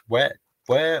at? Where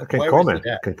I can comment.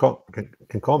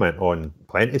 Can comment on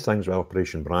plenty of things with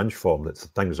Operation Branch Form. That's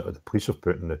the things that the police have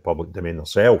put in the public domain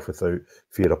themselves without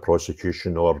fear of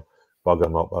prosecution or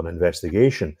bugging up an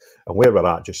investigation. And where we're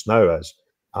at just now is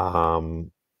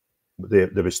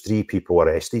there was 3 people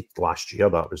arrested last year.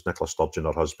 That was Nicola Sturgeon,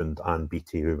 her husband, and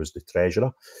BT, who was the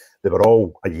treasurer. They were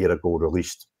all a year ago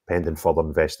released pending further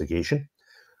investigation.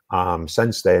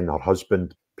 Since then, her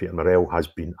husband, Peter Morrell, has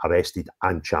been arrested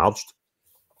and charged,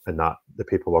 and that the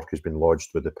paperwork has been lodged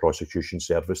with the prosecution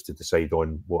service to decide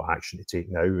on what action to take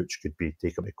now, which could be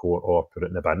taken to court or put it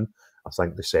in the bin. I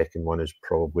think the second one is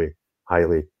probably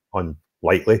highly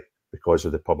unlikely because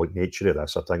of the public nature of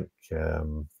this. I think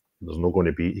there's not going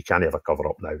to be, you can't have a cover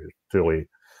up now, it's too late.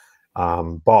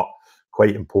 But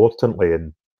quite importantly,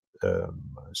 and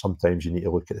sometimes you need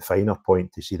to look at the finer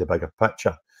point to see the bigger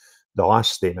picture. The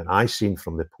last statement I seen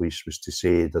from the police was to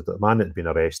say that the man that had been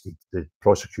arrested, the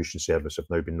prosecution service have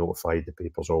now been notified, the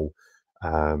papers all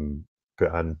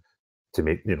put in to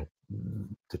make,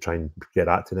 to try and get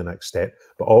that to the next step.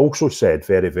 But also said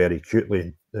very, very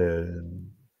acutely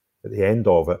at the end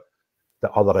of it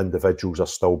that other individuals are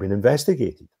still being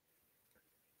investigated.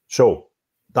 So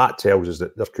that tells us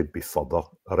that there could be further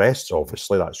arrests.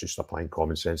 Obviously, that's just applying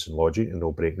common sense and logic, and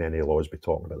no breaking any laws by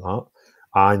talking about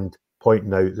that. And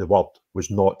pointing out the word was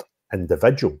not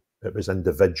individual, it was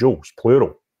individuals,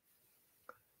 plural.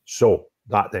 So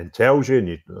that then tells you, and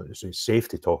it's safe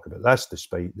to talk about this,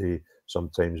 despite the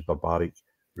sometimes barbaric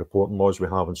reporting laws we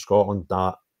have in Scotland,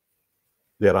 that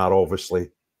there are obviously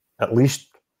at least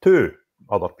 2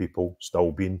 other people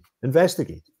still being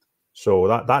investigated.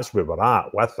 So that's where we're at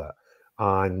with it.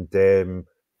 And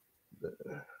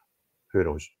who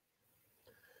knows?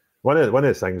 One of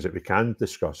the things that we can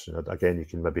discuss, and again, you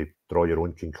can maybe draw your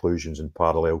own conclusions and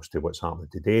parallels to what's happening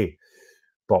today,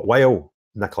 but while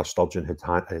Nicola Sturgeon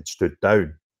had stood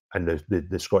down and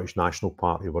the Scottish National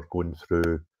Party were going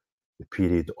through the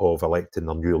period of electing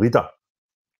their new leader,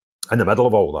 in the middle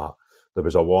of all that, there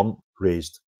was a warrant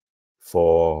raised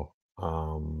for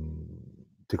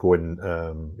to go and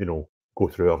go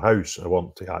through her house. I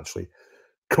want to actually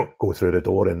go through the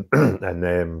door and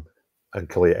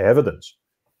collate evidence.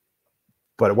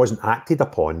 But it wasn't acted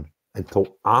upon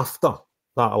until after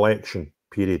that election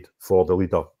period for the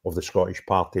leader of the Scottish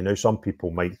Party. Now, some people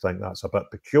might think that's a bit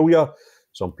peculiar.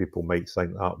 Some people might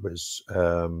think that was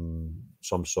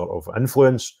some sort of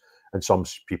influence. And some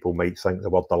people might think the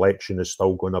word election is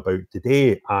still going about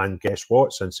today. And guess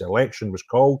what? Since the election was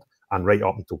called, and right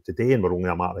up until today, and we're only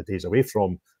a matter of days away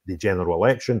from the general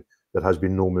election, there has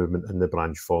been no movement in the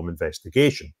branch form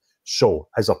investigation. So,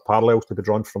 is there parallels to be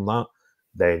drawn from that?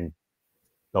 Then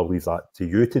I'll leave that to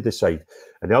you to decide.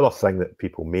 And the other thing that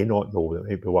people may not know, that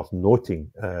might be worth noting,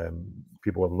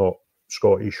 people are not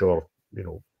Scottish or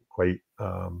quite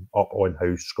up on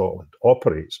how Scotland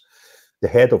operates. The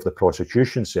head of the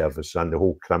prosecution service and the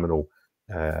whole criminal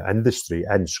industry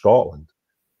in Scotland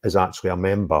is actually a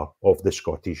member of the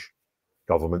Scottish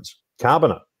government's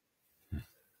cabinet.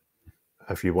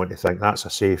 If you want to think that's a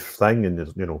safe thing, and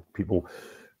there's, you know, people,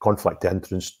 conflict of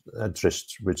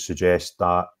interests would suggest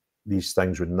that these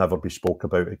things would never be spoke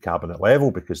about at cabinet level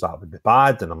because that would be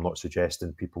bad. And I'm not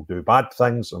suggesting people do bad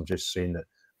things. I'm just saying that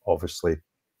obviously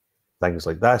things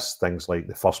like this, things like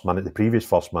the previous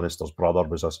First Minister's brother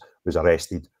was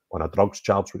arrested on a drugs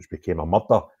charge, which became a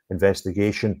murder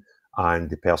investigation. And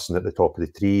the person at the top of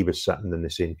the tree was sitting in the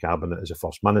same cabinet as the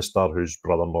First Minister, whose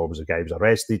brother-in-law was the guy who was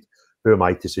arrested. Who am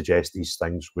I to suggest these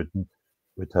things would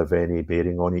have any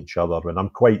bearing on each other? And I'm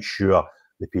quite sure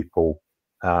the people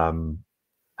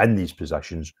in these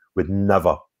positions would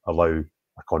never allow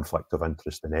a conflict of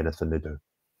interest in anything they do.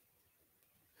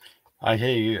 I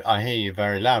hear you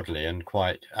very loudly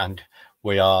and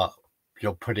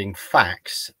you're putting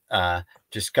facts,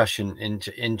 discussion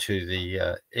into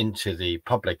the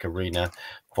public arena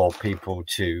for people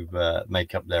to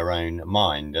make up their own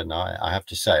mind. And I have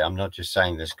to say, I'm not just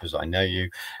saying this because I know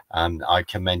you, and I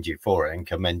commend you for it and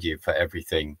commend you for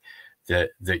everything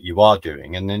that you are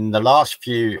doing. And in the last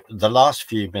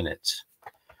few minutes,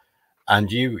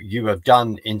 and you have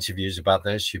done interviews about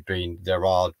this, there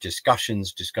are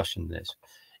discussions this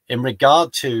in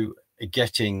regard to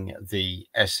getting the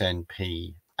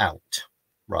SNP out,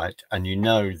 right? And you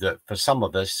know that for some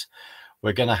of us,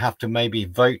 we're going to have to maybe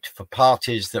vote for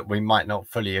parties that we might not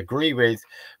fully agree with,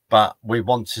 but we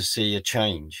want to see a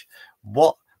change.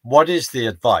 What is the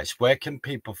advice? Where can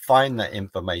people find that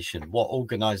information? What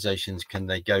organizations can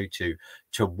they go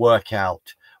to work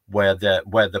out where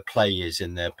the play is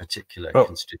in their particular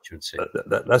constituency?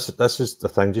 This is the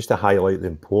thing, just to highlight the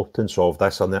importance of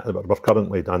this. And we're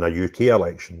currently in a UK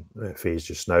election phase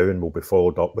just now, and will be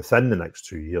followed up within the next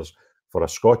 2 years for a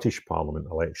Scottish Parliament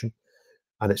election.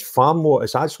 And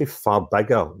it's actually far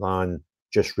bigger than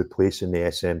just replacing the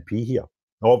SNP here.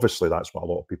 Obviously, that's what a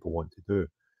lot of people want to do.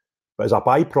 But as a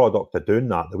byproduct of doing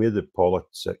that, the way the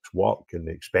politics work and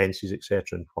the expenses,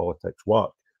 etc., in politics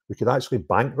work, we could actually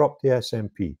bankrupt the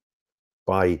SNP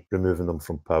by removing them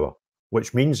from power,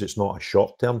 which means it's not a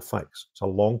short-term fix, it's a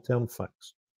long-term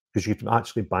fix, because you can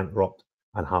actually bankrupt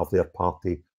and have their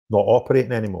party not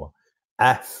operating anymore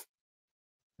if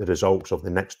the results of the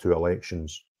next 2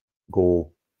 elections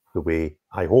go the way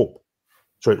I hope.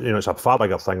 So, you know, it's a far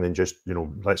bigger thing than just, you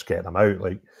know, let's get them out.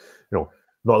 Like, you know,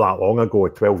 not that long ago,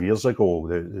 12 years ago,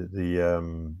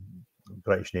 the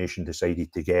British nation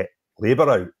decided to get Labour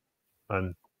out,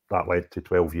 and that led to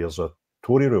 12 years of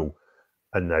Tory rule.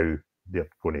 And now they're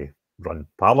going to run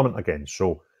Parliament again.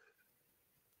 So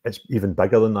it's even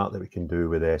bigger than that we can do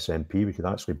with the SNP. We could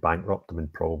actually bankrupt them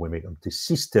and probably make them to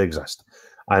cease to exist.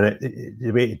 And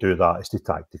the way to do that is to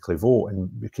tactically vote. And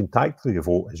we can tactically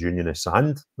vote as Unionists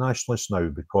and Nationalists now,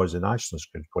 because the Nationalists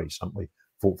could quite simply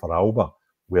vote for Alba,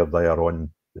 where they are on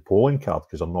the polling card,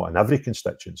 because they're not in every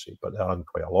constituency, but they're in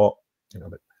quite a lot, you know,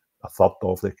 about a third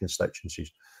of the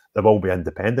constituencies. There will be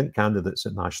independent candidates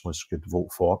that Nationalists could vote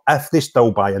for if they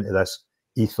still buy into this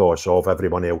ethos of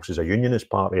everyone else is a Unionist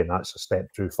party, and that's a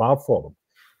step too far for them.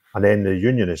 And then the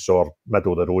Unionists, or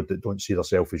middle of the road, that don't see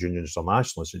themselves as Unionists or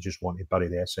Nationalists, that just want to bury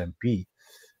the SNP.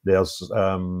 There's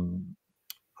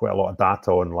quite a lot of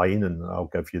data online, and I'll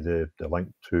give you the link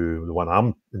to the one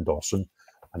I'm endorsing,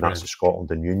 and that's the Scotland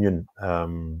and Union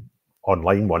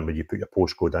online one, where you put your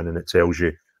postcode in and it tells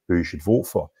you who you should vote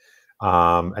for.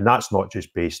 And that's not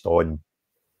just based on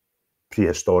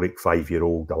prehistoric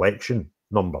 5-year-old election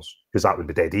numbers, because that would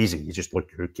be dead easy. You just look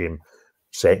who came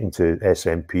second to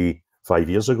SNP 5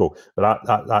 years ago. But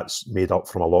that's made up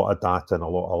from a lot of data and a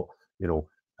lot of, you know,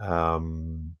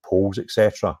 polls,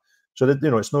 etc. So that, you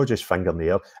know, it's not just finger in the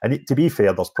air. And to be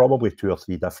fair, there's probably 2 or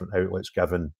 3 different outlets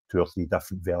giving 2 or 3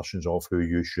 different versions of who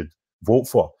you should vote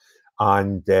for.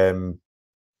 And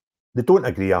they don't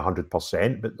agree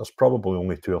 100%, but there's probably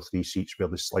only 2 or 3 seats where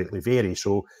they slightly vary.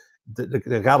 So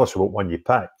regardless of what one you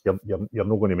pick, you're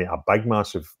not going to make a big,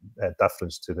 massive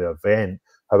difference to the event.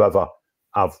 However,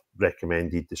 I've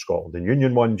recommended the Scotland and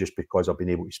Union one just because I've been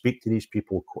able to speak to these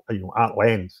people, you know, at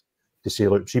length, to say,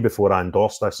 look, see, before I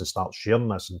endorse this and start sharing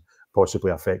this and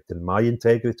possibly affecting my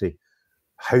integrity,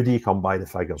 how do you come by the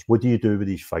figures? What do you do with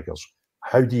these figures?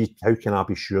 How can I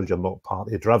be sure you're not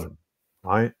party driven,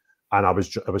 right? And I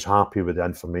was happy with the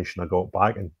information I got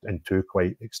back in 2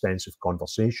 quite extensive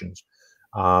conversations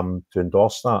to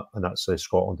endorse that, and that's the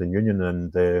Scotland and Union.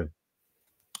 And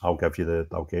I'll get you the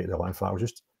link for that. I'll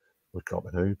just look it up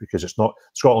now, because it's not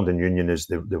Scotland and Union is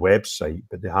the website,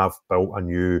 but they have built a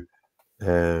new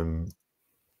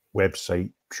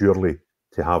website purely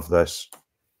to have this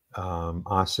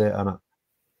asset in it.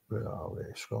 Where are we?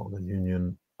 Scotland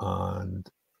Union and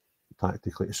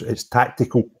tactically, it's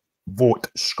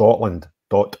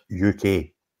tacticalvotescotland.uk.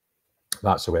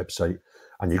 That's the website,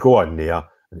 and you go on there,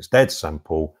 and it's dead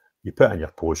simple. You put in your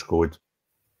postcode.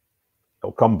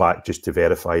 It'll come back just to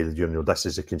verify that, you know, this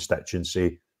is a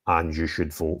constituency and you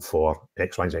should vote for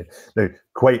X, Y, and Z. Now,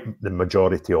 quite the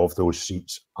majority of those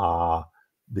seats are,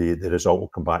 the result will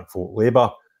come back vote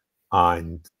Labour,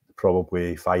 and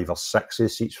probably 5 or 6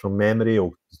 seats from memory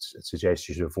will suggest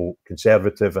you should vote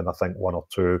Conservative, and I think 1 or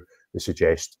 2 they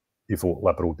suggest you vote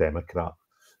Liberal Democrat.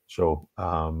 So,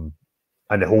 and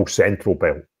the whole central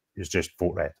belt is just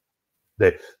vote red.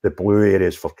 The blue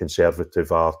areas for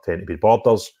Conservative tend to be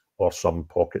Borders or some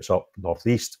pockets up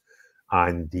northeast,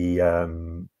 and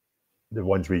the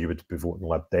ones where you would be voting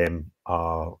Lib Dem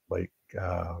are like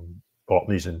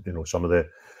Orkneys and, you know, some of the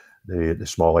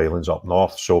small islands up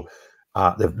north. So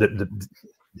the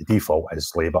default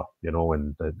is Labour, you know,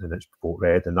 and it's vote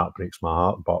red, and that breaks my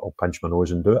heart, but I'll pinch my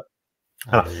nose and do it.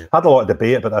 And I had a lot of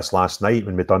debate about this last night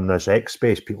when we done this X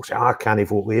Space. People say, I can't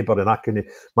vote Labour, and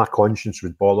my conscience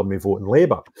would bother me voting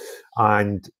Labour.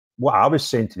 And what I was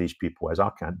saying to these people is, I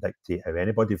can't dictate how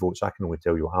anybody votes. I can only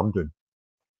tell you what I'm doing.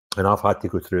 And I've had to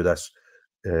go through this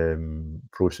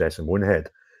process in my own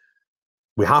head.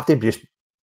 We have to just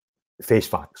face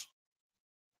facts.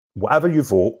 Whatever you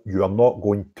vote, you are not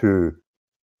going to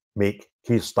make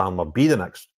Keir Starmer be the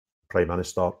next Prime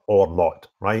Minister or not,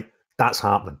 right? That's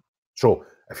happening. So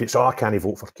if it's, I can't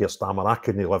vote for Keir Starmer, I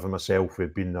couldn't live with myself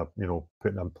with being, you know,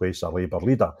 putting in place a Labour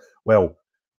leader. Well,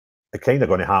 it's kind of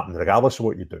going to happen regardless of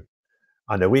what you do.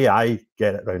 And the way I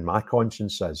get it around my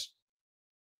conscience is,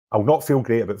 I'll not feel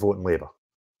great about voting Labour.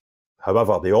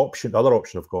 However, the other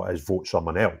option I've got is vote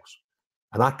someone else.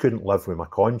 And I couldn't live with my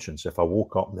conscience if I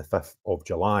woke up on the 5th of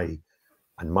July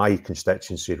and my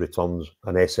constituency returns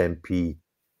an SNP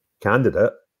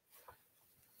candidate,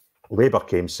 Labour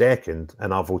came second,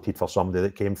 and I voted for somebody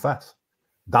that came 5th.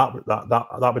 That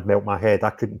would melt my head.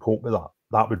 I couldn't cope with that.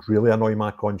 That would really annoy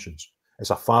my conscience. It's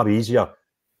a far easier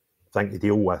thing to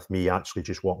deal with, me actually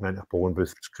just walking into a polling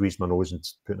booth, squeeze my nose and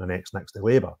putting an X next to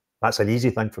Labour. That's an easy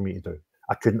thing for me to do.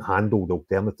 I couldn't handle the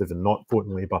alternative and not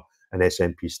voting Labour and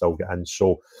SNP still get in.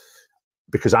 So,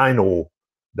 because I know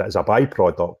that as a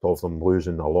byproduct of them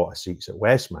losing a lot of seats at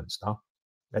Westminster,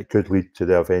 it could lead to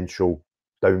the eventual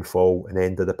downfall and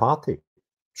end of the party.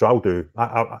 So I'll do,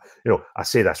 you know, I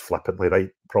say this flippantly, right?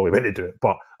 Probably when to do it,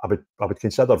 but I would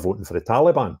consider voting for the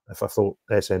Taliban if I thought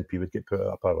the SNP would get put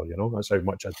out of power. You know, that's how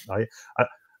much I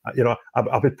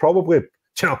would probably, you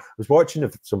know, I was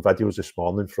watching some videos this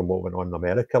morning from what went on in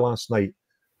America last night,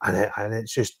 and it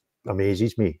just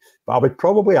amazes me. But I would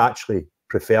probably actually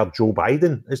prefer Joe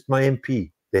Biden as my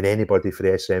MP than anybody for the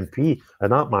SNP,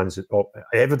 and that man's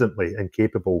evidently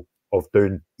incapable of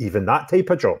doing even that type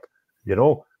of job. You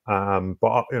know.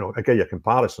 But, you know, again, your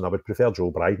comparison, I would prefer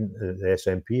Joe Biden, the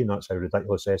SNP, and that's how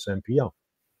ridiculous SNP are.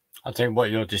 I think what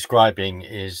you're describing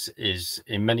is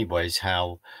in many ways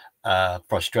how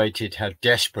frustrated, how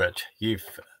desperate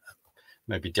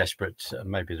maybe desperate,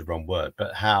 maybe the wrong word,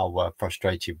 but how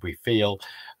frustrated we feel,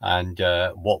 and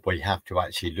what we have to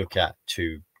actually look at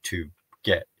to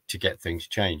get things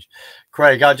changed.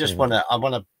 Craig, I just want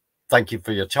to thank you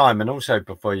for your time, and also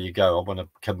before you go, I want to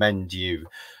commend you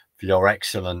for your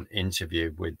excellent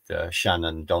interview with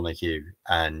Shannon Donoghue,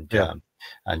 and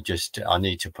just I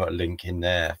need to put a link in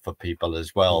there for people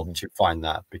as well to find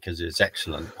that, because it's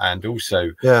excellent. And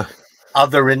also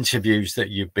other interviews that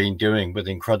you've been doing with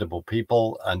incredible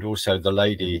people, and also the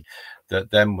lady that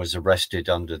then was arrested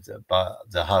under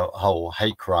the whole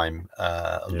hate crime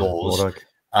laws,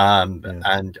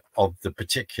 and of the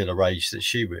particular age that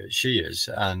she is,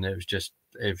 and it was just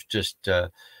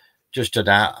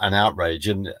an outrage.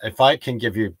 And if I can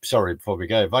give you, sorry, before we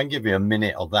go, if I can give you a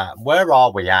minute of that, where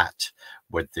are we at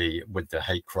with the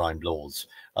hate crime laws?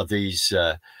 Are these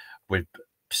with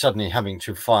suddenly having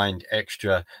to find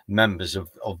extra members of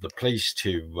the police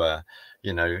to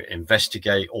you know,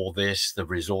 investigate all this, the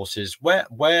resources?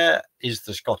 Where is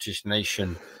the Scottish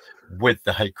nation with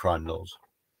the hate crime laws?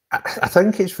 I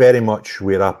think it's very much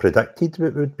where I predicted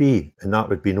it would be, and that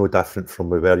would be no different from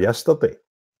where we were yesterday.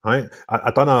 Right.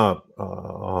 I done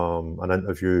an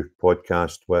interview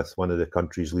podcast with one of the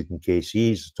country's leading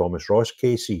KCs, Thomas Ross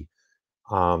KC,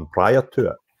 prior to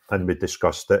it, and we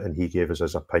discussed it, and he gave us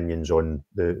his opinions on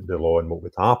the law and what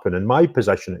would happen. And my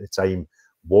position at the time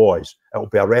was, it'll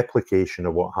be a replication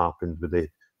of what happened with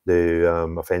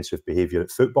the Offensive Behaviour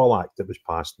at Football Act that was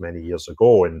passed many years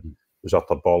ago and was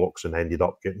utter bollocks and ended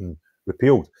up getting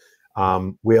repealed,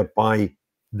 whereby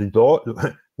the law,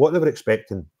 what they were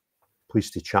expecting police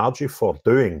to charge you for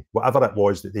doing, whatever it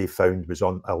was that they found was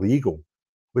illegal,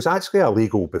 was actually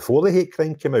illegal before the hate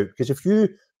crime came out. Because if you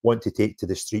want to take to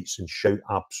the streets and shout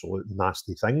absolute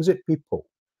nasty things at people,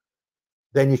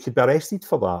 then you could be arrested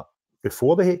for that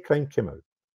before the hate crime came out.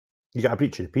 You get a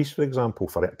breach of the peace, for example,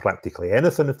 for practically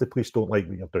anything if the police don't like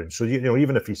what you're doing. So,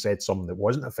 even if you said something that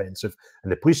wasn't offensive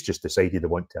and the police just decided they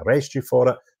want to arrest you for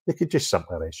it, they could just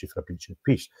simply arrest you for a breach of the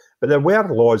peace. But there were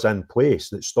laws in place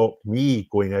that stopped me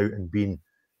going out and being,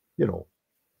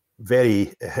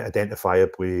 very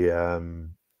identifiably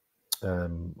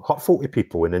hurtful to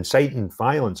people and inciting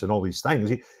violence and all these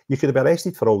things. You could have been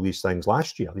arrested for all these things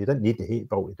last year. You didn't need the hate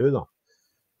bill to do that.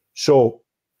 So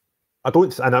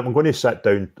and I'm going to sit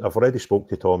down. I've already spoke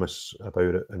to Thomas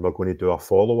about it, and we're going to do a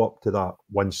follow-up to that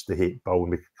once the hate bill,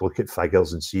 and we can look at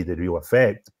figures and see the real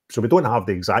effect. So we don't have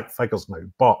the exact figures now,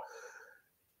 but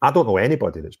I don't know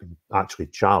anybody that's been actually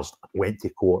charged, went to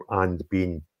court, and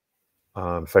been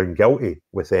found guilty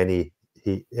with any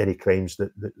crimes that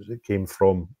came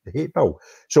from the hate bill.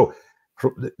 So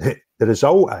the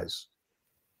result is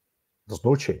there's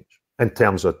no change in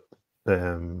terms of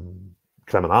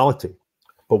criminality.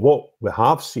 But what we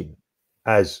have seen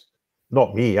is,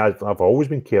 not me, I've always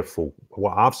been careful.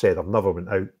 What I've said, I've never went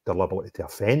out deliberately to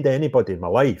offend anybody in my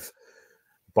life.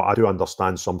 But I do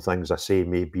understand some things I say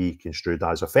may be construed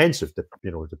as offensive,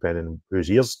 depending on whose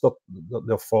ears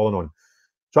they're falling on.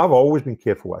 So I've always been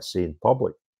careful what I say in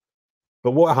public.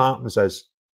 But what happens is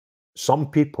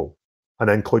some people, and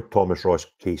I include Thomas Ross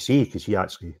KC, because he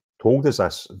actually told us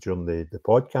this during the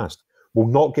podcast, will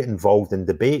not get involved in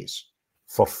debates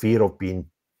for fear of being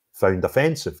found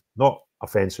offensive. Not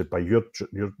offensive by your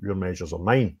measures or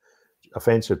mine,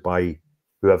 offensive by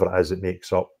whoever it is that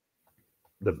makes up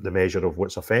the measure of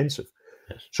what's offensive.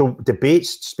 Yes. So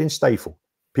debates been stifled.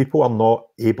 People are not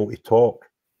able to talk.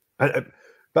 And a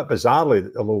bit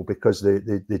bizarrely, although, because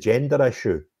the gender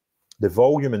issue, the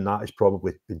volume in that has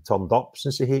probably been turned up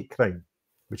since the hate crime,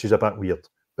 which is a bit weird.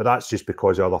 But that's just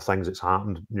because of other things that's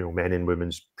happened, men in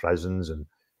women's prisons and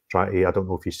I don't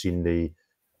know if you've seen the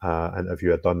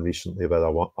interview I'd done recently with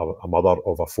a mother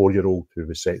of a 4-year-old who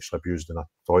was sexually abused in a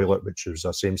toilet, which was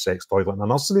a same-sex toilet in a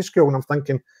nursery school. And I'm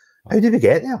thinking, how did we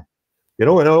get there? And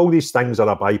all these things are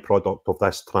a byproduct of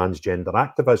this transgender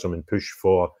activism and push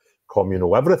for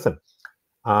communal everything.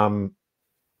 But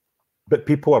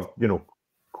people are,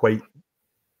 quite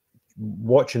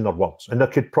watching their words. And there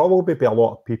could probably be a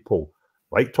lot of people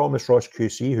like Thomas Ross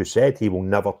QC who said he will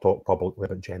never talk publicly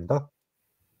about gender.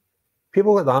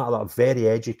 People like that are very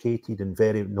educated and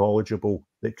very knowledgeable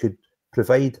that could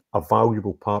provide a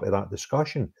valuable part of that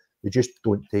discussion. They just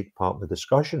don't take part in the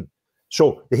discussion.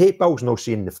 So the hate bill's not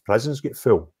saying the prisons get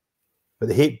full, but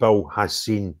the hate bill has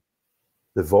seen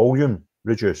the volume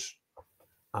reduce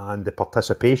and the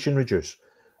participation reduce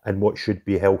in what should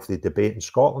be healthy debate in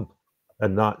Scotland.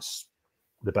 And that's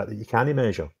the bit that you can't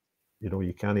measure.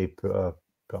 You can't put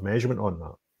a measurement on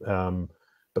that.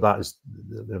 But that is,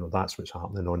 that's what's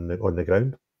happening on the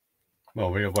ground.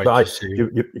 Well, we'll wait to see.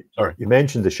 You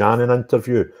mentioned the Shannon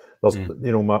interview. There's, my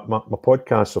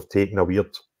podcasts have taken a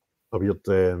weird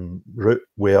route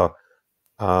where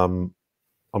I'm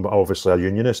obviously a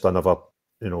unionist. I never,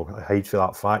 hide for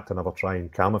that fact. I never try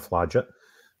and camouflage it.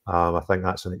 I think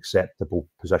that's an acceptable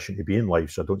position to be in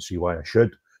life, so I don't see why I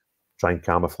should try and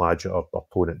camouflage it or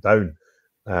tone it down.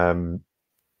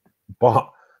 But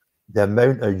the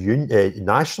amount of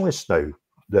nationalists now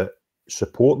that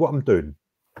support what I'm doing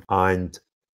and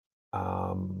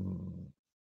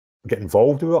get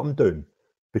involved with what I'm doing,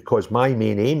 because my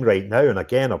main aim right now, and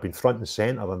again, I've been front and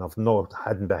centre and I've not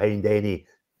hidden behind any,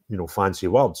 fancy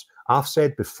words. I've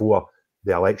said before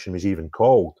the election was even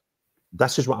called,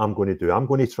 this is what I'm going to do. I'm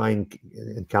going to try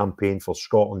and campaign for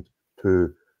Scotland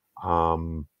to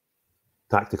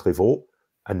tactically vote,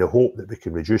 in the hope that we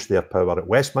can reduce their power at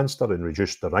Westminster and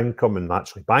reduce their income and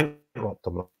actually bankrupt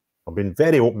them. I've been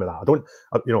very open with that.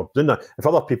 Doing that. If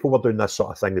other people were doing this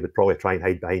sort of thing, they would probably try and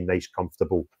hide behind nice,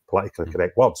 comfortable, politically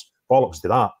correct words. Bollocks to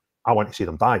that. I want to see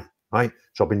them die, right?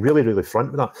 So I've been really, really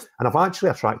front with that. And I've actually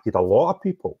attracted a lot of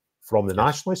people from the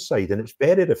nationalist side, and it's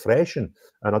very refreshing.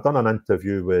 And I've done an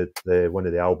interview with one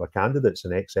of the Alba candidates,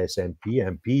 an ex-SNP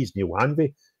MPs, Neil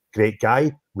Hanvey. Great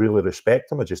guy, really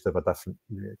respect him. I just have a different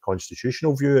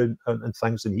constitutional view and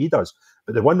things than he does.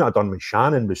 But the one that I done with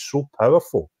Shannon was so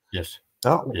powerful. Yes.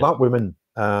 That woman,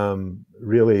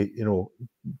 really,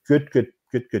 good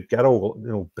girl,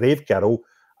 brave girl,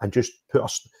 and just put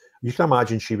us. You can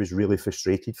imagine she was really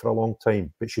frustrated for a long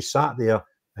time, but she sat there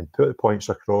and put the points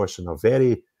across in a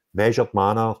very measured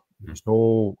manner, There's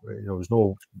no, you know, there's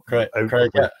no Craig,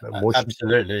 emotion.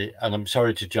 absolutely. And I'm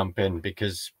sorry to jump in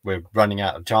because we're running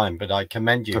out of time, but I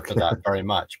commend you for that very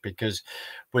much, because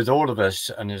with all of us,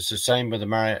 and it's the same with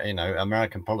America, you know,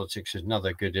 American politics is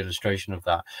another good illustration of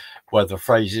that, where the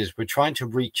phrase is, we're trying to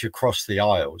reach across the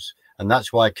aisles. And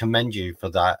that's why I commend you for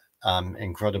that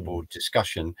incredible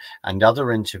discussion and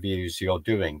other interviews you're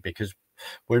doing, because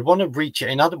we want to reach,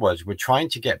 in other words, we're trying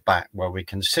to get back where we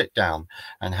can sit down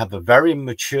and have a very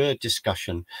mature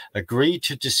discussion, agree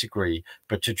to disagree,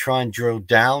 but to try and drill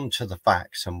down to the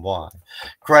facts and why.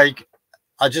 Craig,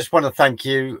 I just want to thank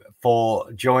you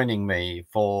for joining me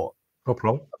for No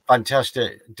problem.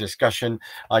 fantastic discussion.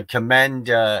 I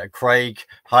commend Craig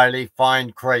highly.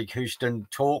 Find Craig Houston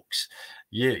Talks,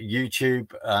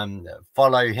 YouTube,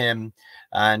 follow him,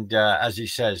 and as he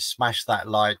says, smash that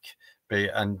like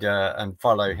and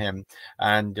follow him.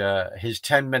 And his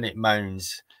 10-minute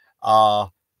moans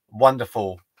are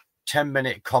wonderful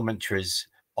 10-minute commentaries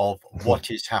of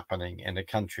what is happening in a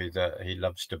country that he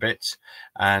loves to bits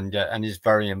and is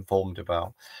very informed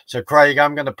about. So, Craig,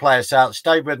 I'm going to play us out.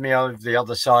 Stay with me over the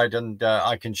other side, and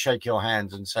I can shake your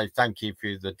hands and say thank you for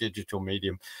the digital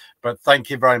medium. But thank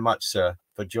you very much, sir,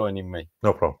 for joining me.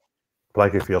 No problem.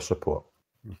 Thank you for your support.